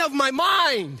renewing of my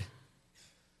mind.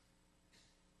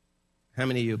 How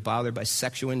many of you are bothered by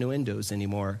sexual innuendos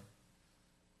anymore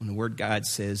when the word God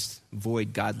says,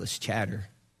 avoid godless chatter?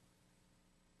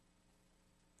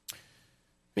 Let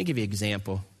me give you an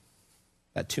example.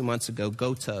 About 2 months ago,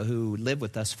 Gota, who lived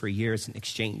with us for years, an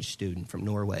exchange student from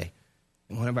Norway,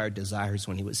 and one of our desires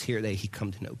when he was here that he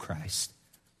come to know Christ.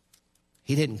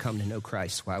 He didn't come to know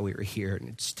Christ while we were here, and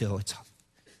it's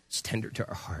tender to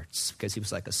our hearts because he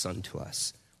was like a son to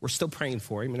us. We're still praying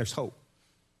for him, and there's hope.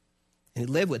 And he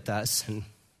lived with us, and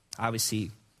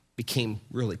obviously became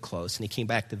really close. And he came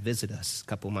back to visit us a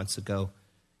couple months ago.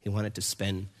 He wanted to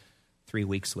spend 3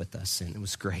 weeks with us, and it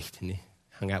was great. And he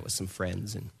hung out with some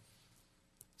friends. And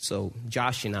so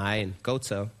Josh and I and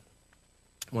Gota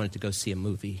wanted to go see a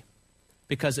movie,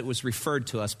 because it was referred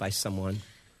to us by someone.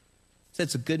 Said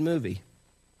it's a good movie.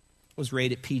 It was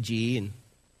rated PG. And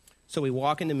so we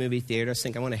walk in the movie theater. I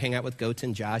think I want to hang out with Gota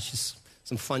and Josh. Just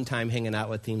some fun time hanging out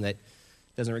with him that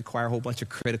doesn't require a whole bunch of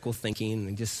critical thinking.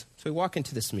 And so we walk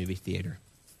into this movie theater.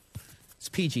 It's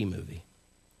a PG movie.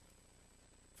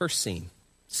 First scene,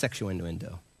 sexual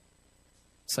innuendo.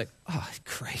 It's like, oh,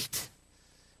 great.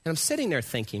 And I'm sitting there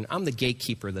thinking, I'm the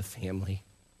gatekeeper of the family.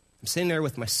 I'm sitting there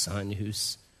with my son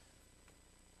who's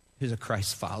a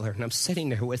Christ follower, and I'm sitting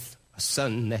there with a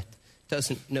son that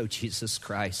doesn't know Jesus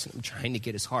Christ, and I'm trying to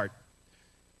get his heart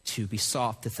to be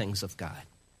soft to things of God.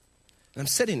 And I'm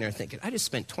sitting there thinking, I just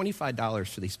spent $25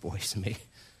 for these boys and me.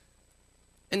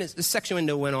 And the sexual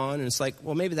window went on, and it's like,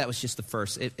 well, maybe that was just the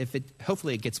first.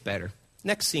 Hopefully it gets better.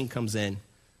 Next scene comes in,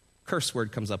 curse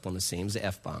word comes up on the scene, it was the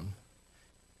F-bomb.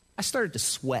 I started to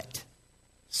sweat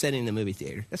sitting in the movie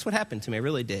theater. That's what happened to me, I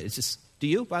really did. It's just, do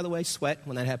you, by the way, sweat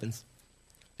when that happens?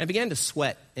 I began to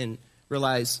sweat and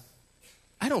realize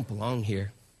I don't belong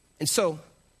here. And so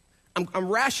I'm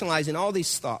rationalizing all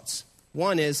these thoughts.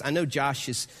 One is, I know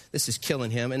this is killing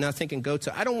him. And I'm thinking,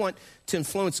 Gota, I don't want to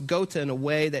influence Gota in a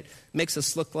way that makes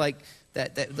us look like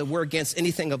that we're against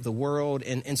anything of the world.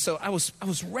 And so I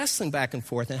was wrestling back and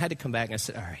forth and I had to come back and I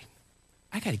said, all right,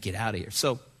 I got to get out of here.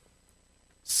 So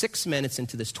 6 minutes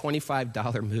into this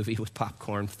 $25 movie with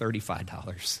popcorn,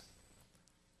 $35.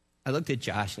 I looked at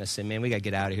Josh and I said, man, we got to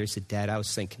get out of here. He said, Dad, I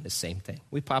was thinking the same thing.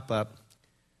 We pop up.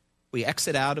 We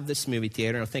exit out of this movie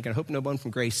theater, and I'm thinking, I hope no one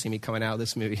from Grace see me coming out of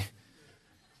this movie.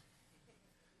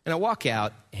 And I walk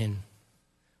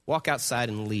outside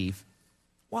and leave.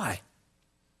 Why?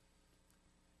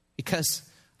 Because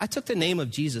I took the name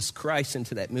of Jesus Christ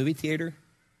into that movie theater,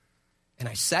 and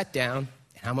I sat down,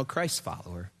 and I'm a Christ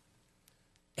follower.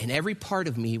 And every part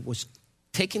of me was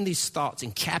taking these thoughts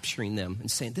and capturing them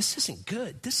and saying, this isn't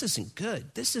good, this isn't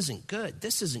good, this isn't good,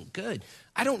 this isn't good.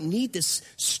 I don't need this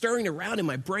stirring around in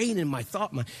my brain and my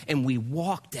thought. And we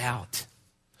walked out.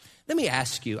 Let me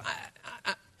ask you,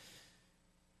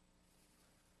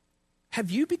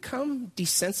 have you become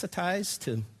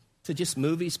desensitized to just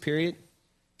movies, period?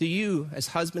 Do you, as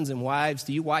husbands and wives,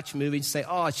 do you watch movies and say,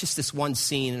 oh, it's just this one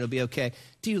scene and it'll be okay?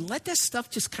 Do you let that stuff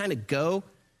just kind of go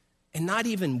and not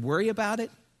even worry about it?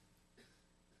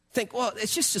 Think, well,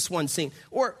 it's just this one scene.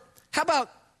 Or how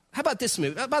about this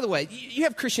movie? By the way, you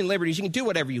have Christian liberties. You can do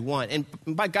whatever you want. And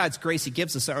by God's grace, he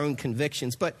gives us our own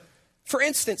convictions. But for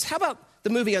instance, how about the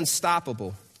movie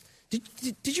Unstoppable?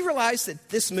 Did you realize that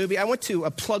this movie, I went to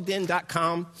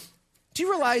pluggedin.com. Do you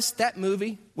realize that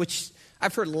movie, which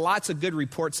I've heard lots of good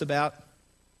reports about,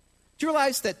 do you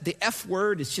realize that the F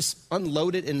word is just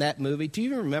unloaded in that movie? Do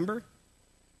you remember?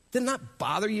 Did it not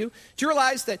bother you? Do you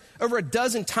realize that over a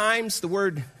dozen times the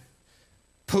word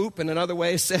poop in another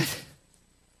way is said?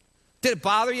 Did it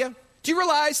bother you? Do you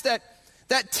realize that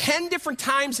 10 different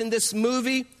times in this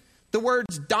movie the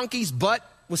words donkey's butt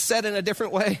was said in a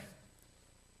different way?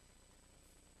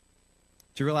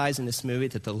 Do you realize in this movie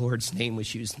that the Lord's name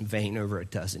was used in vain over a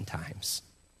dozen times?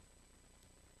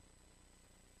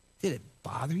 Did it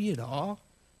bother you at all?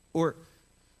 Or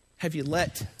have you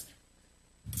let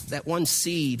that one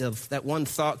seed of that one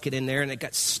thought get in there and it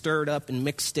got stirred up and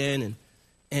mixed in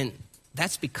and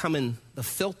that's becoming the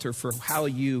filter for how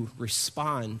you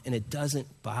respond and it doesn't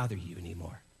bother you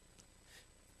anymore?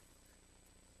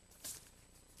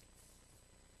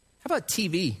 How about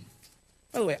TV?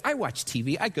 By the way, I watch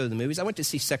TV. I go to the movies. I went to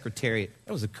see Secretariat.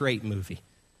 That was a great movie.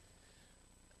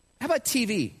 How about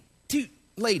TV?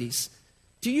 Ladies,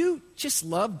 do you just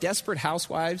love Desperate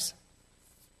Housewives?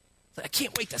 I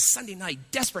can't wait to Sunday night,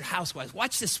 Desperate Housewives.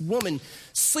 Watch this woman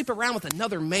sleep around with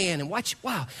another man and watch,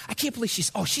 wow, I can't believe she's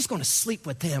going to sleep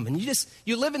with him. And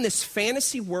you live in this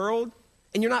fantasy world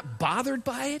and you're not bothered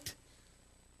by it?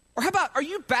 Or how about, are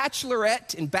you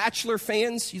Bachelorette and Bachelor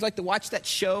fans? You like to watch that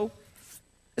show?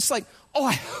 It's like, oh,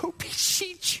 I hope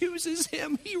she chooses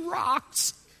him. He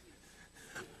rocks.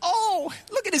 Oh,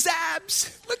 look at his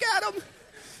abs. Look at him.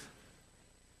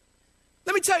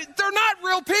 Let me tell you, they're not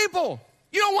real people.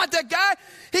 You don't want that guy.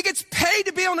 He gets paid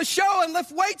to be on a show and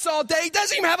lift weights all day. He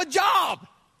doesn't even have a job.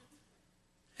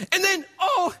 And then,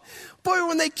 oh, boy,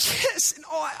 when they kiss, and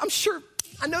I'm sure,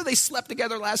 I know they slept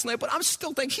together last night, but I'm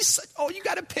still thinking, you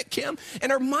got to pick him.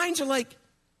 And our minds are like,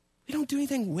 we don't do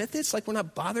anything with it. It's like we're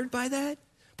not bothered by that,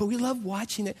 but we love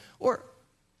watching it. Or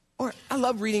I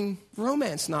love reading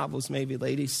romance novels, maybe,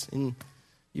 ladies. And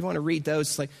you want to read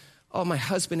those. It's like, oh, my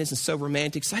husband isn't so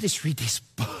romantic, so I just read these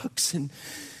books and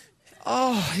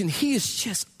he is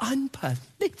just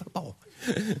unbelievable.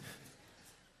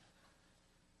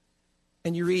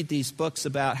 And you read these books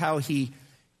about how he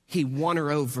won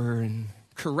her over and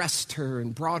caressed her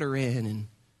and brought her in and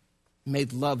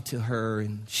made love to her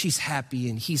and she's happy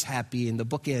and he's happy and the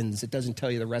book ends. It doesn't tell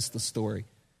you the rest of the story.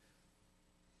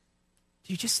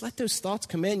 Do you just let those thoughts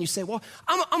come in? You say, well,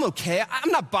 I'm okay.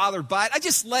 I'm not bothered by it. I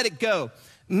just let it go.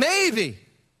 Maybe,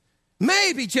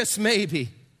 just maybe,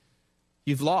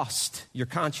 you've lost your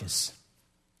conscience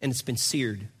and it's been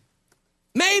seared.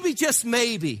 Maybe, just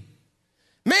maybe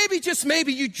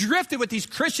you drifted with these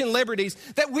Christian liberties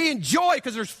that we enjoy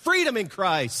because there's freedom in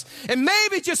Christ. And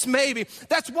maybe, just maybe,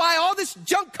 that's why all this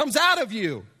junk comes out of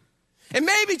you. And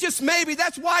maybe, just maybe,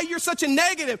 that's why you're such a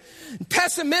negative,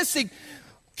 pessimistic,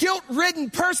 guilt-ridden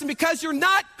person, because you're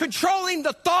not controlling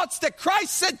the thoughts that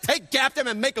Christ said take captive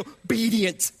and make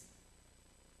obedient.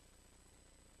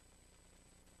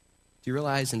 Do you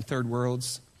realize in third world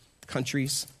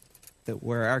countries that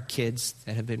where our kids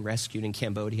that have been rescued in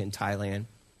Cambodia and Thailand,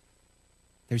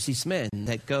 there's these men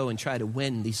that go and try to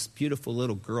win these beautiful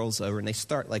little girls over, and they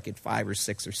start like at 5 or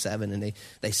 6 or 7, and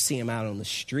they see them out on the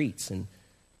streets, and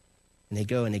they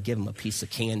go and they give them a piece of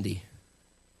candy.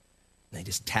 And they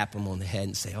just tap them on the head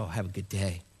and say, oh, have a good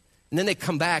day. And then they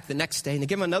come back the next day and they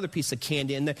give them another piece of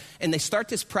candy. And they start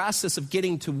this process of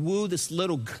getting to woo this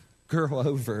little girl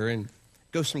over. And it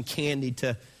goes from candy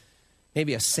to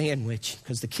maybe a sandwich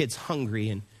because the kid's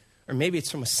hungry. Or maybe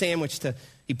it's from a sandwich to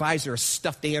he buys her a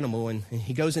stuffed animal, and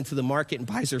he goes into the market and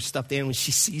buys her a stuffed animal, and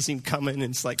she sees him coming, and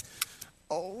it's like,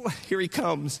 oh, here he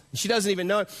comes. And she doesn't even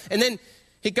know it. And then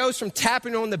he goes from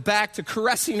tapping her on the back to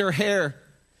caressing her hair.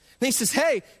 And he says,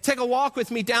 hey, take a walk with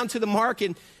me down to the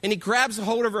market. And he grabs a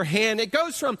hold of her hand. It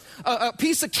goes from a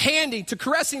piece of candy to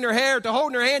caressing her hair to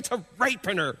holding her hand to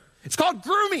raping her. It's called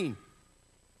grooming.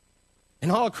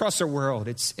 And all across our world,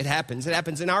 it happens. It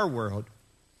happens in our world.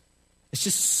 It's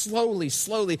just slowly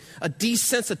a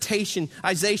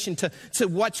desensitization to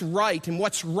what's right and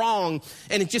what's wrong.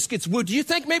 And it just gets wood. Do you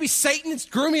think maybe Satan is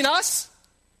grooming us?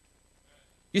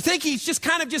 You think he's just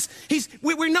kind of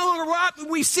we no longer,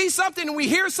 we see something and we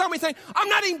hear something, we think, I'm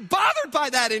not even bothered by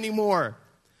that anymore.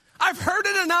 I've heard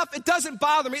it enough, it doesn't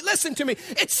bother me. Listen to me,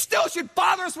 it still should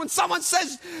bother us when someone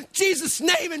says Jesus'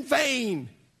 name in vain.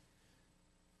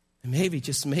 And maybe,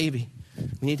 just maybe,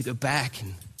 we need to go back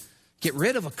and get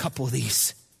rid of a couple of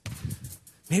these.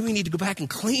 Maybe we need to go back and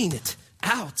clean it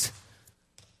out.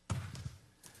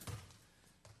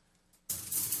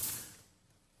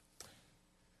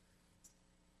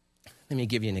 Let me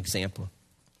give you an example.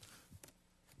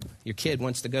 Your kid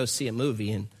wants to go see a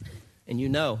movie, and you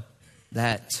know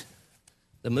that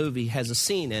the movie has a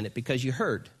scene in it because you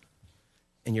heard.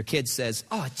 And your kid says,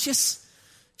 oh, it just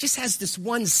has this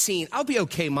one scene. I'll be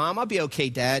okay, Mom. I'll be okay,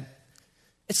 Dad.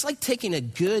 It's like taking a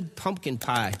good pumpkin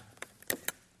pie.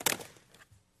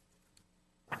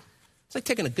 It's like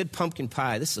taking a good pumpkin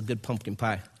pie. This is a good pumpkin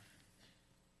pie.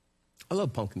 I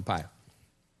love pumpkin pie.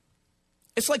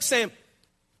 It's like saying,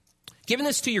 giving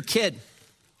this to your kid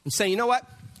and saying, you know what?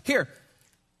 Here,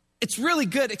 it's really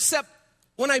good, except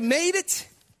when I made it,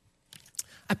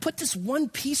 I put this one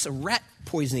piece of rat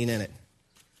poisoning in it.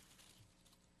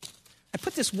 I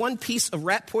put this one piece of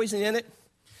rat poisoning in it,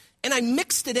 and I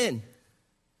mixed it in.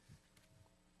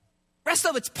 Rest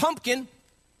of it's pumpkin.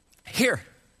 Here,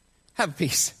 have a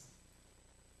piece.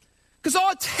 Because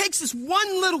all it takes is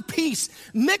one little piece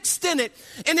mixed in it,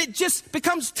 and it just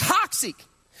becomes toxic.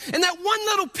 And that one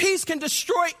little piece can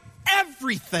destroy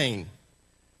everything.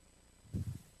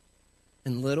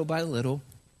 And little by little,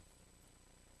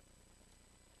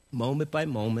 moment by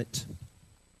moment,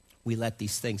 we let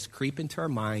these things creep into our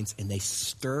minds, and they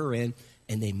stir in,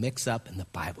 and they mix up, and the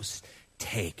Bible says,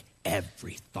 take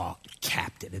every thought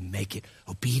captive and make it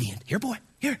obedient. Here, boy,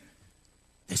 here.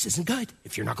 This isn't good.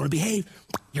 If you're not going to behave,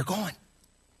 you're gone.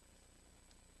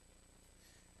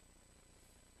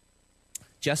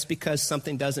 Just because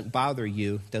something doesn't bother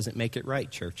you doesn't make it right,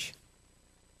 church.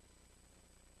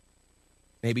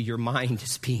 Maybe your mind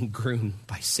is being groomed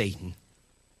by Satan,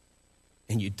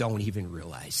 and you don't even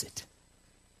realize it.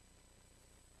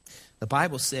 The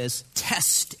Bible says,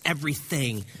 test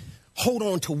everything. Hold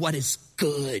on to what is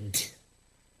good.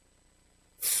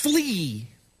 Flee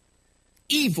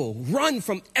evil. Run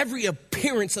from every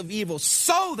appearance of evil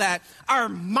so that our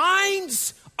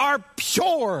minds are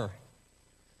pure.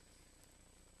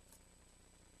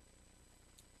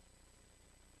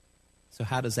 So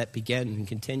how does that begin and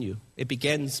continue? It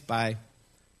begins by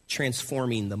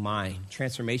transforming the mind.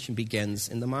 Transformation begins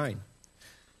in the mind.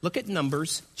 Look at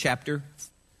Numbers chapter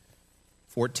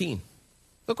 14.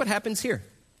 Look what happens here.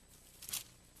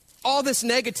 All this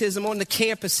negativism on the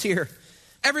campus here.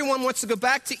 Everyone wants to go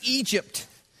back to Egypt.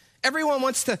 Everyone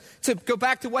wants to go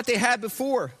back to what they had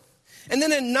before. And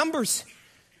then in Numbers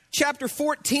chapter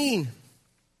 14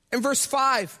 and verse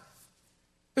 5,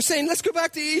 they're saying, let's go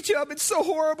back to Egypt. It's so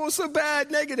horrible, so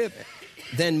bad, negative.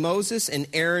 Then Moses and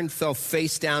Aaron fell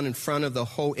face down in front of the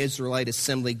whole Israelite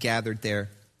assembly gathered there.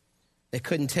 They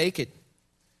couldn't take it.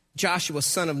 Joshua,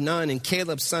 son of Nun, and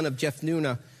Caleb, son of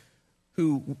Jephunneh,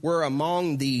 who were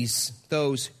among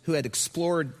those who had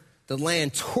explored the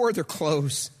land, tore their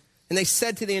clothes. And they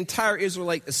said to the entire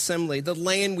Israelite assembly, the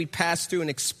land we passed through and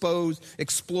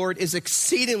explored is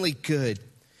exceedingly good.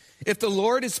 If the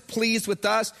Lord is pleased with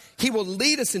us, he will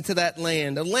lead us into that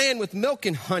land, a land with milk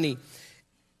and honey,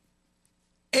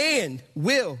 and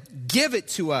will give it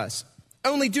to us.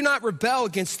 Only do not rebel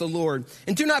against the Lord,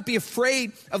 and do not be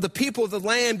afraid of the people of the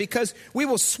land, because we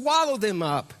will swallow them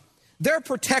up. Their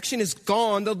protection is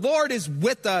gone. The Lord is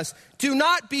with us. Do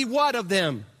not be what of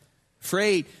them?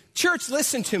 Afraid. Church,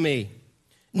 listen to me.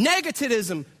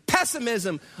 Negativism,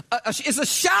 pessimism is a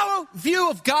shallow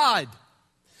view of God.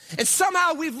 And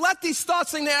somehow we've let these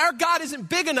thoughts think that our God isn't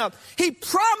big enough. He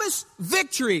promised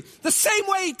victory the same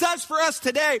way he does for us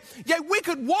today. Yet we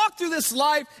could walk through this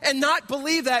life and not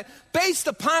believe that based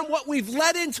upon what we've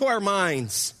let into our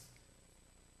minds.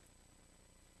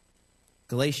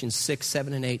 Galatians 6,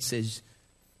 7, and 8 says,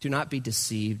 do not be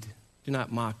deceived. Do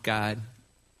not mock God.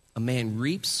 A man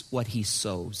reaps what he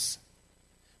sows.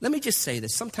 Let me just say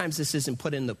this. Sometimes this isn't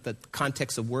put in the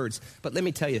context of words, but let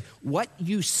me tell you, what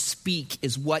you speak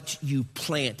is what you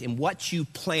plant, and what you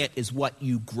plant is what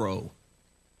you grow.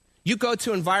 You go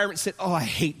to an environment and say, oh, I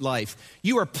hate life.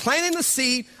 You are planting the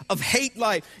seed of hate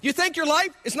life. You think your life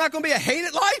is not going to be a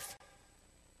hated life?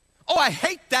 Oh, I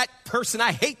hate that person.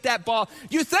 I hate that boss.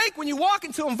 You think when you walk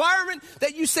into an environment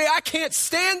that you say, I can't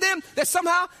stand them, that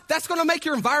somehow that's going to make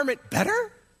your environment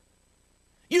better?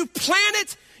 You plant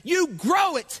it, you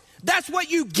grow it. That's what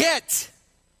you get.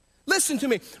 Listen to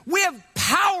me. We have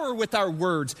power with our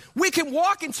words. We can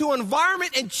walk into an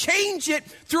environment and change it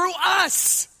through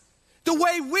us. The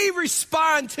way we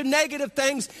respond to negative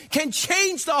things can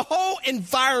change the whole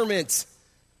environment.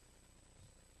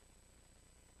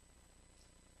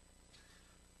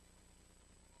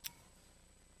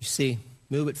 You see,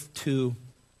 move it to,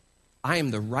 I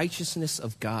am the righteousness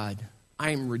of God. I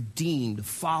am redeemed,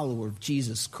 follower of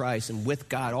Jesus Christ, and with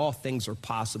God all things are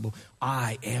possible.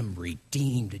 I am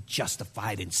redeemed,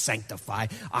 justified, and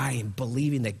sanctified. I am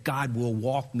believing that God will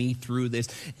walk me through this,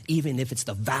 even if it's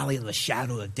the valley of the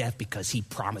shadow of death, because he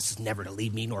promises never to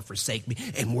leave me nor forsake me,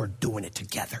 and we're doing it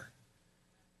together.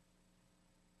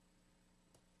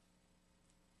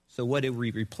 So what do we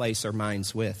replace our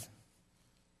minds with?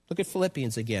 Look at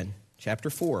Philippians again, chapter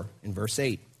 4, and verse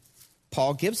 8.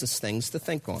 Paul gives us things to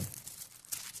think on.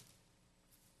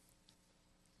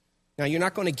 Now, you're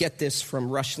not going to get this from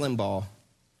Rush Limbaugh.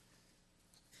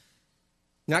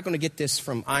 You're not going to get this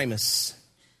from Imus.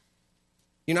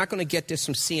 You're not going to get this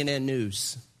from CNN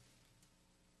News.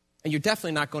 And you're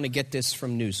definitely not going to get this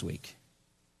from Newsweek.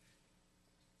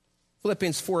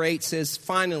 Philippians 4:8 says,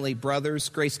 finally, brothers,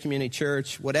 Grace Community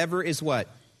Church, whatever is what?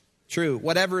 True.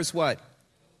 Whatever is what?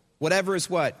 Whatever is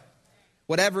what?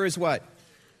 Whatever is what?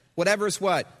 Whatever is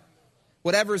what?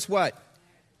 Whatever is what?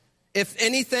 If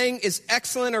anything is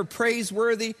excellent or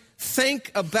praiseworthy, think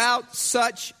about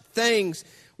such things.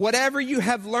 Whatever you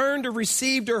have learned or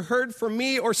received or heard from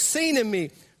me or seen in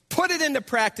me, put it into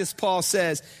practice, Paul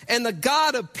says, and the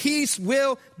God of peace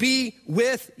will be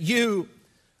with you.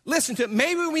 Listen to it.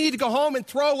 Maybe we need to go home and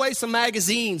throw away some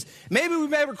magazines. Maybe we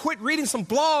better quit reading some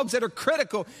blogs that are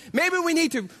critical. Maybe we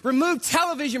need to remove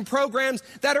television programs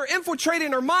that are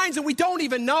infiltrating our minds and we don't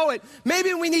even know it.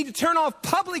 Maybe we need to turn off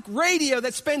public radio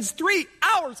that spends 3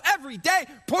 hours every day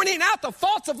pointing out the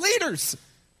faults of leaders.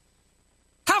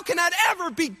 How can that ever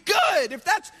be good if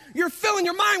that's you're filling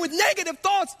your mind with negative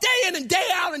thoughts day in and day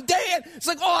out and day in? It's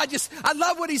like, oh, I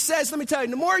love what he says. Let me tell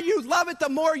you, the more you love it, the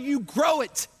more you grow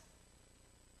it.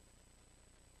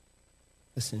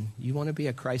 Listen, you want to be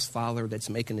a Christ follower that's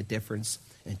making a difference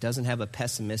and doesn't have a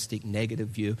pessimistic, negative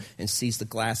view and sees the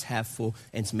glass half full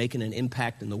and is making an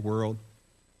impact in the world?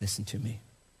 Listen to me.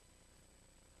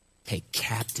 Take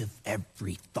captive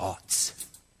every thought.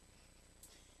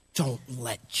 Don't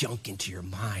let junk into your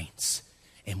minds.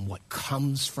 And what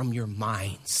comes from your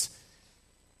minds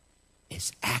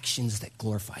is actions that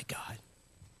glorify God.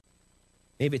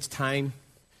 Maybe it's time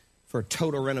for a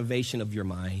total renovation of your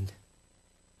mind.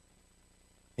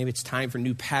 Maybe it's time for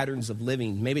new patterns of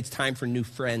living. Maybe it's time for new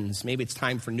friends. Maybe it's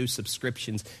time for new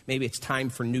subscriptions. Maybe it's time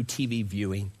for new TV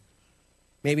viewing.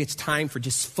 Maybe it's time for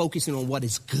just focusing on what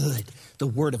is good, the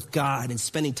Word of God, and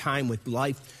spending time with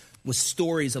life, with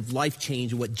stories of life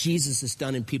change and what Jesus has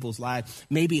done in people's lives.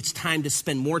 Maybe it's time to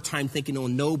spend more time thinking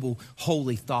on noble,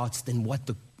 holy thoughts than what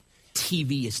the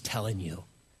TV is telling you.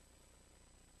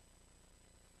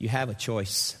 You have a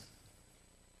choice.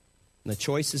 And the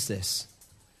choice is this.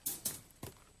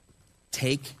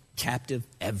 Take captive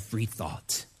every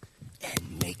thought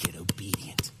and make it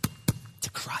obedient to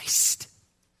Christ.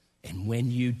 And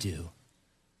when you do,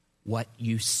 what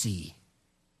you see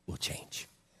will change.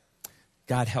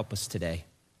 God, help us today.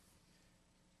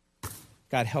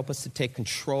 God, help us to take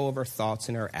control of our thoughts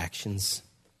and our actions.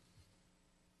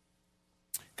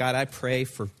 God, I pray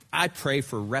for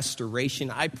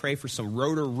restoration. I pray for some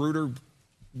rotor-rooter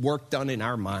work done in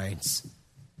our minds.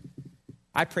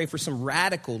 I pray for some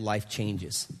radical life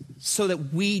changes so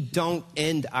that we don't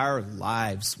end our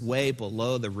lives way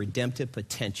below the redemptive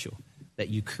potential that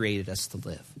you created us to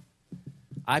live.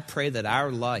 I pray that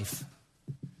our life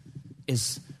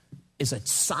is a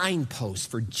signpost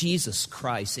for Jesus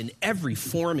Christ in every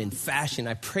form and fashion.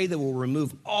 I pray that we'll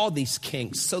remove all these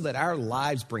kinks so that our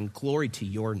lives bring glory to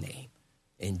your name.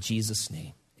 In Jesus'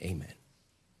 name, amen.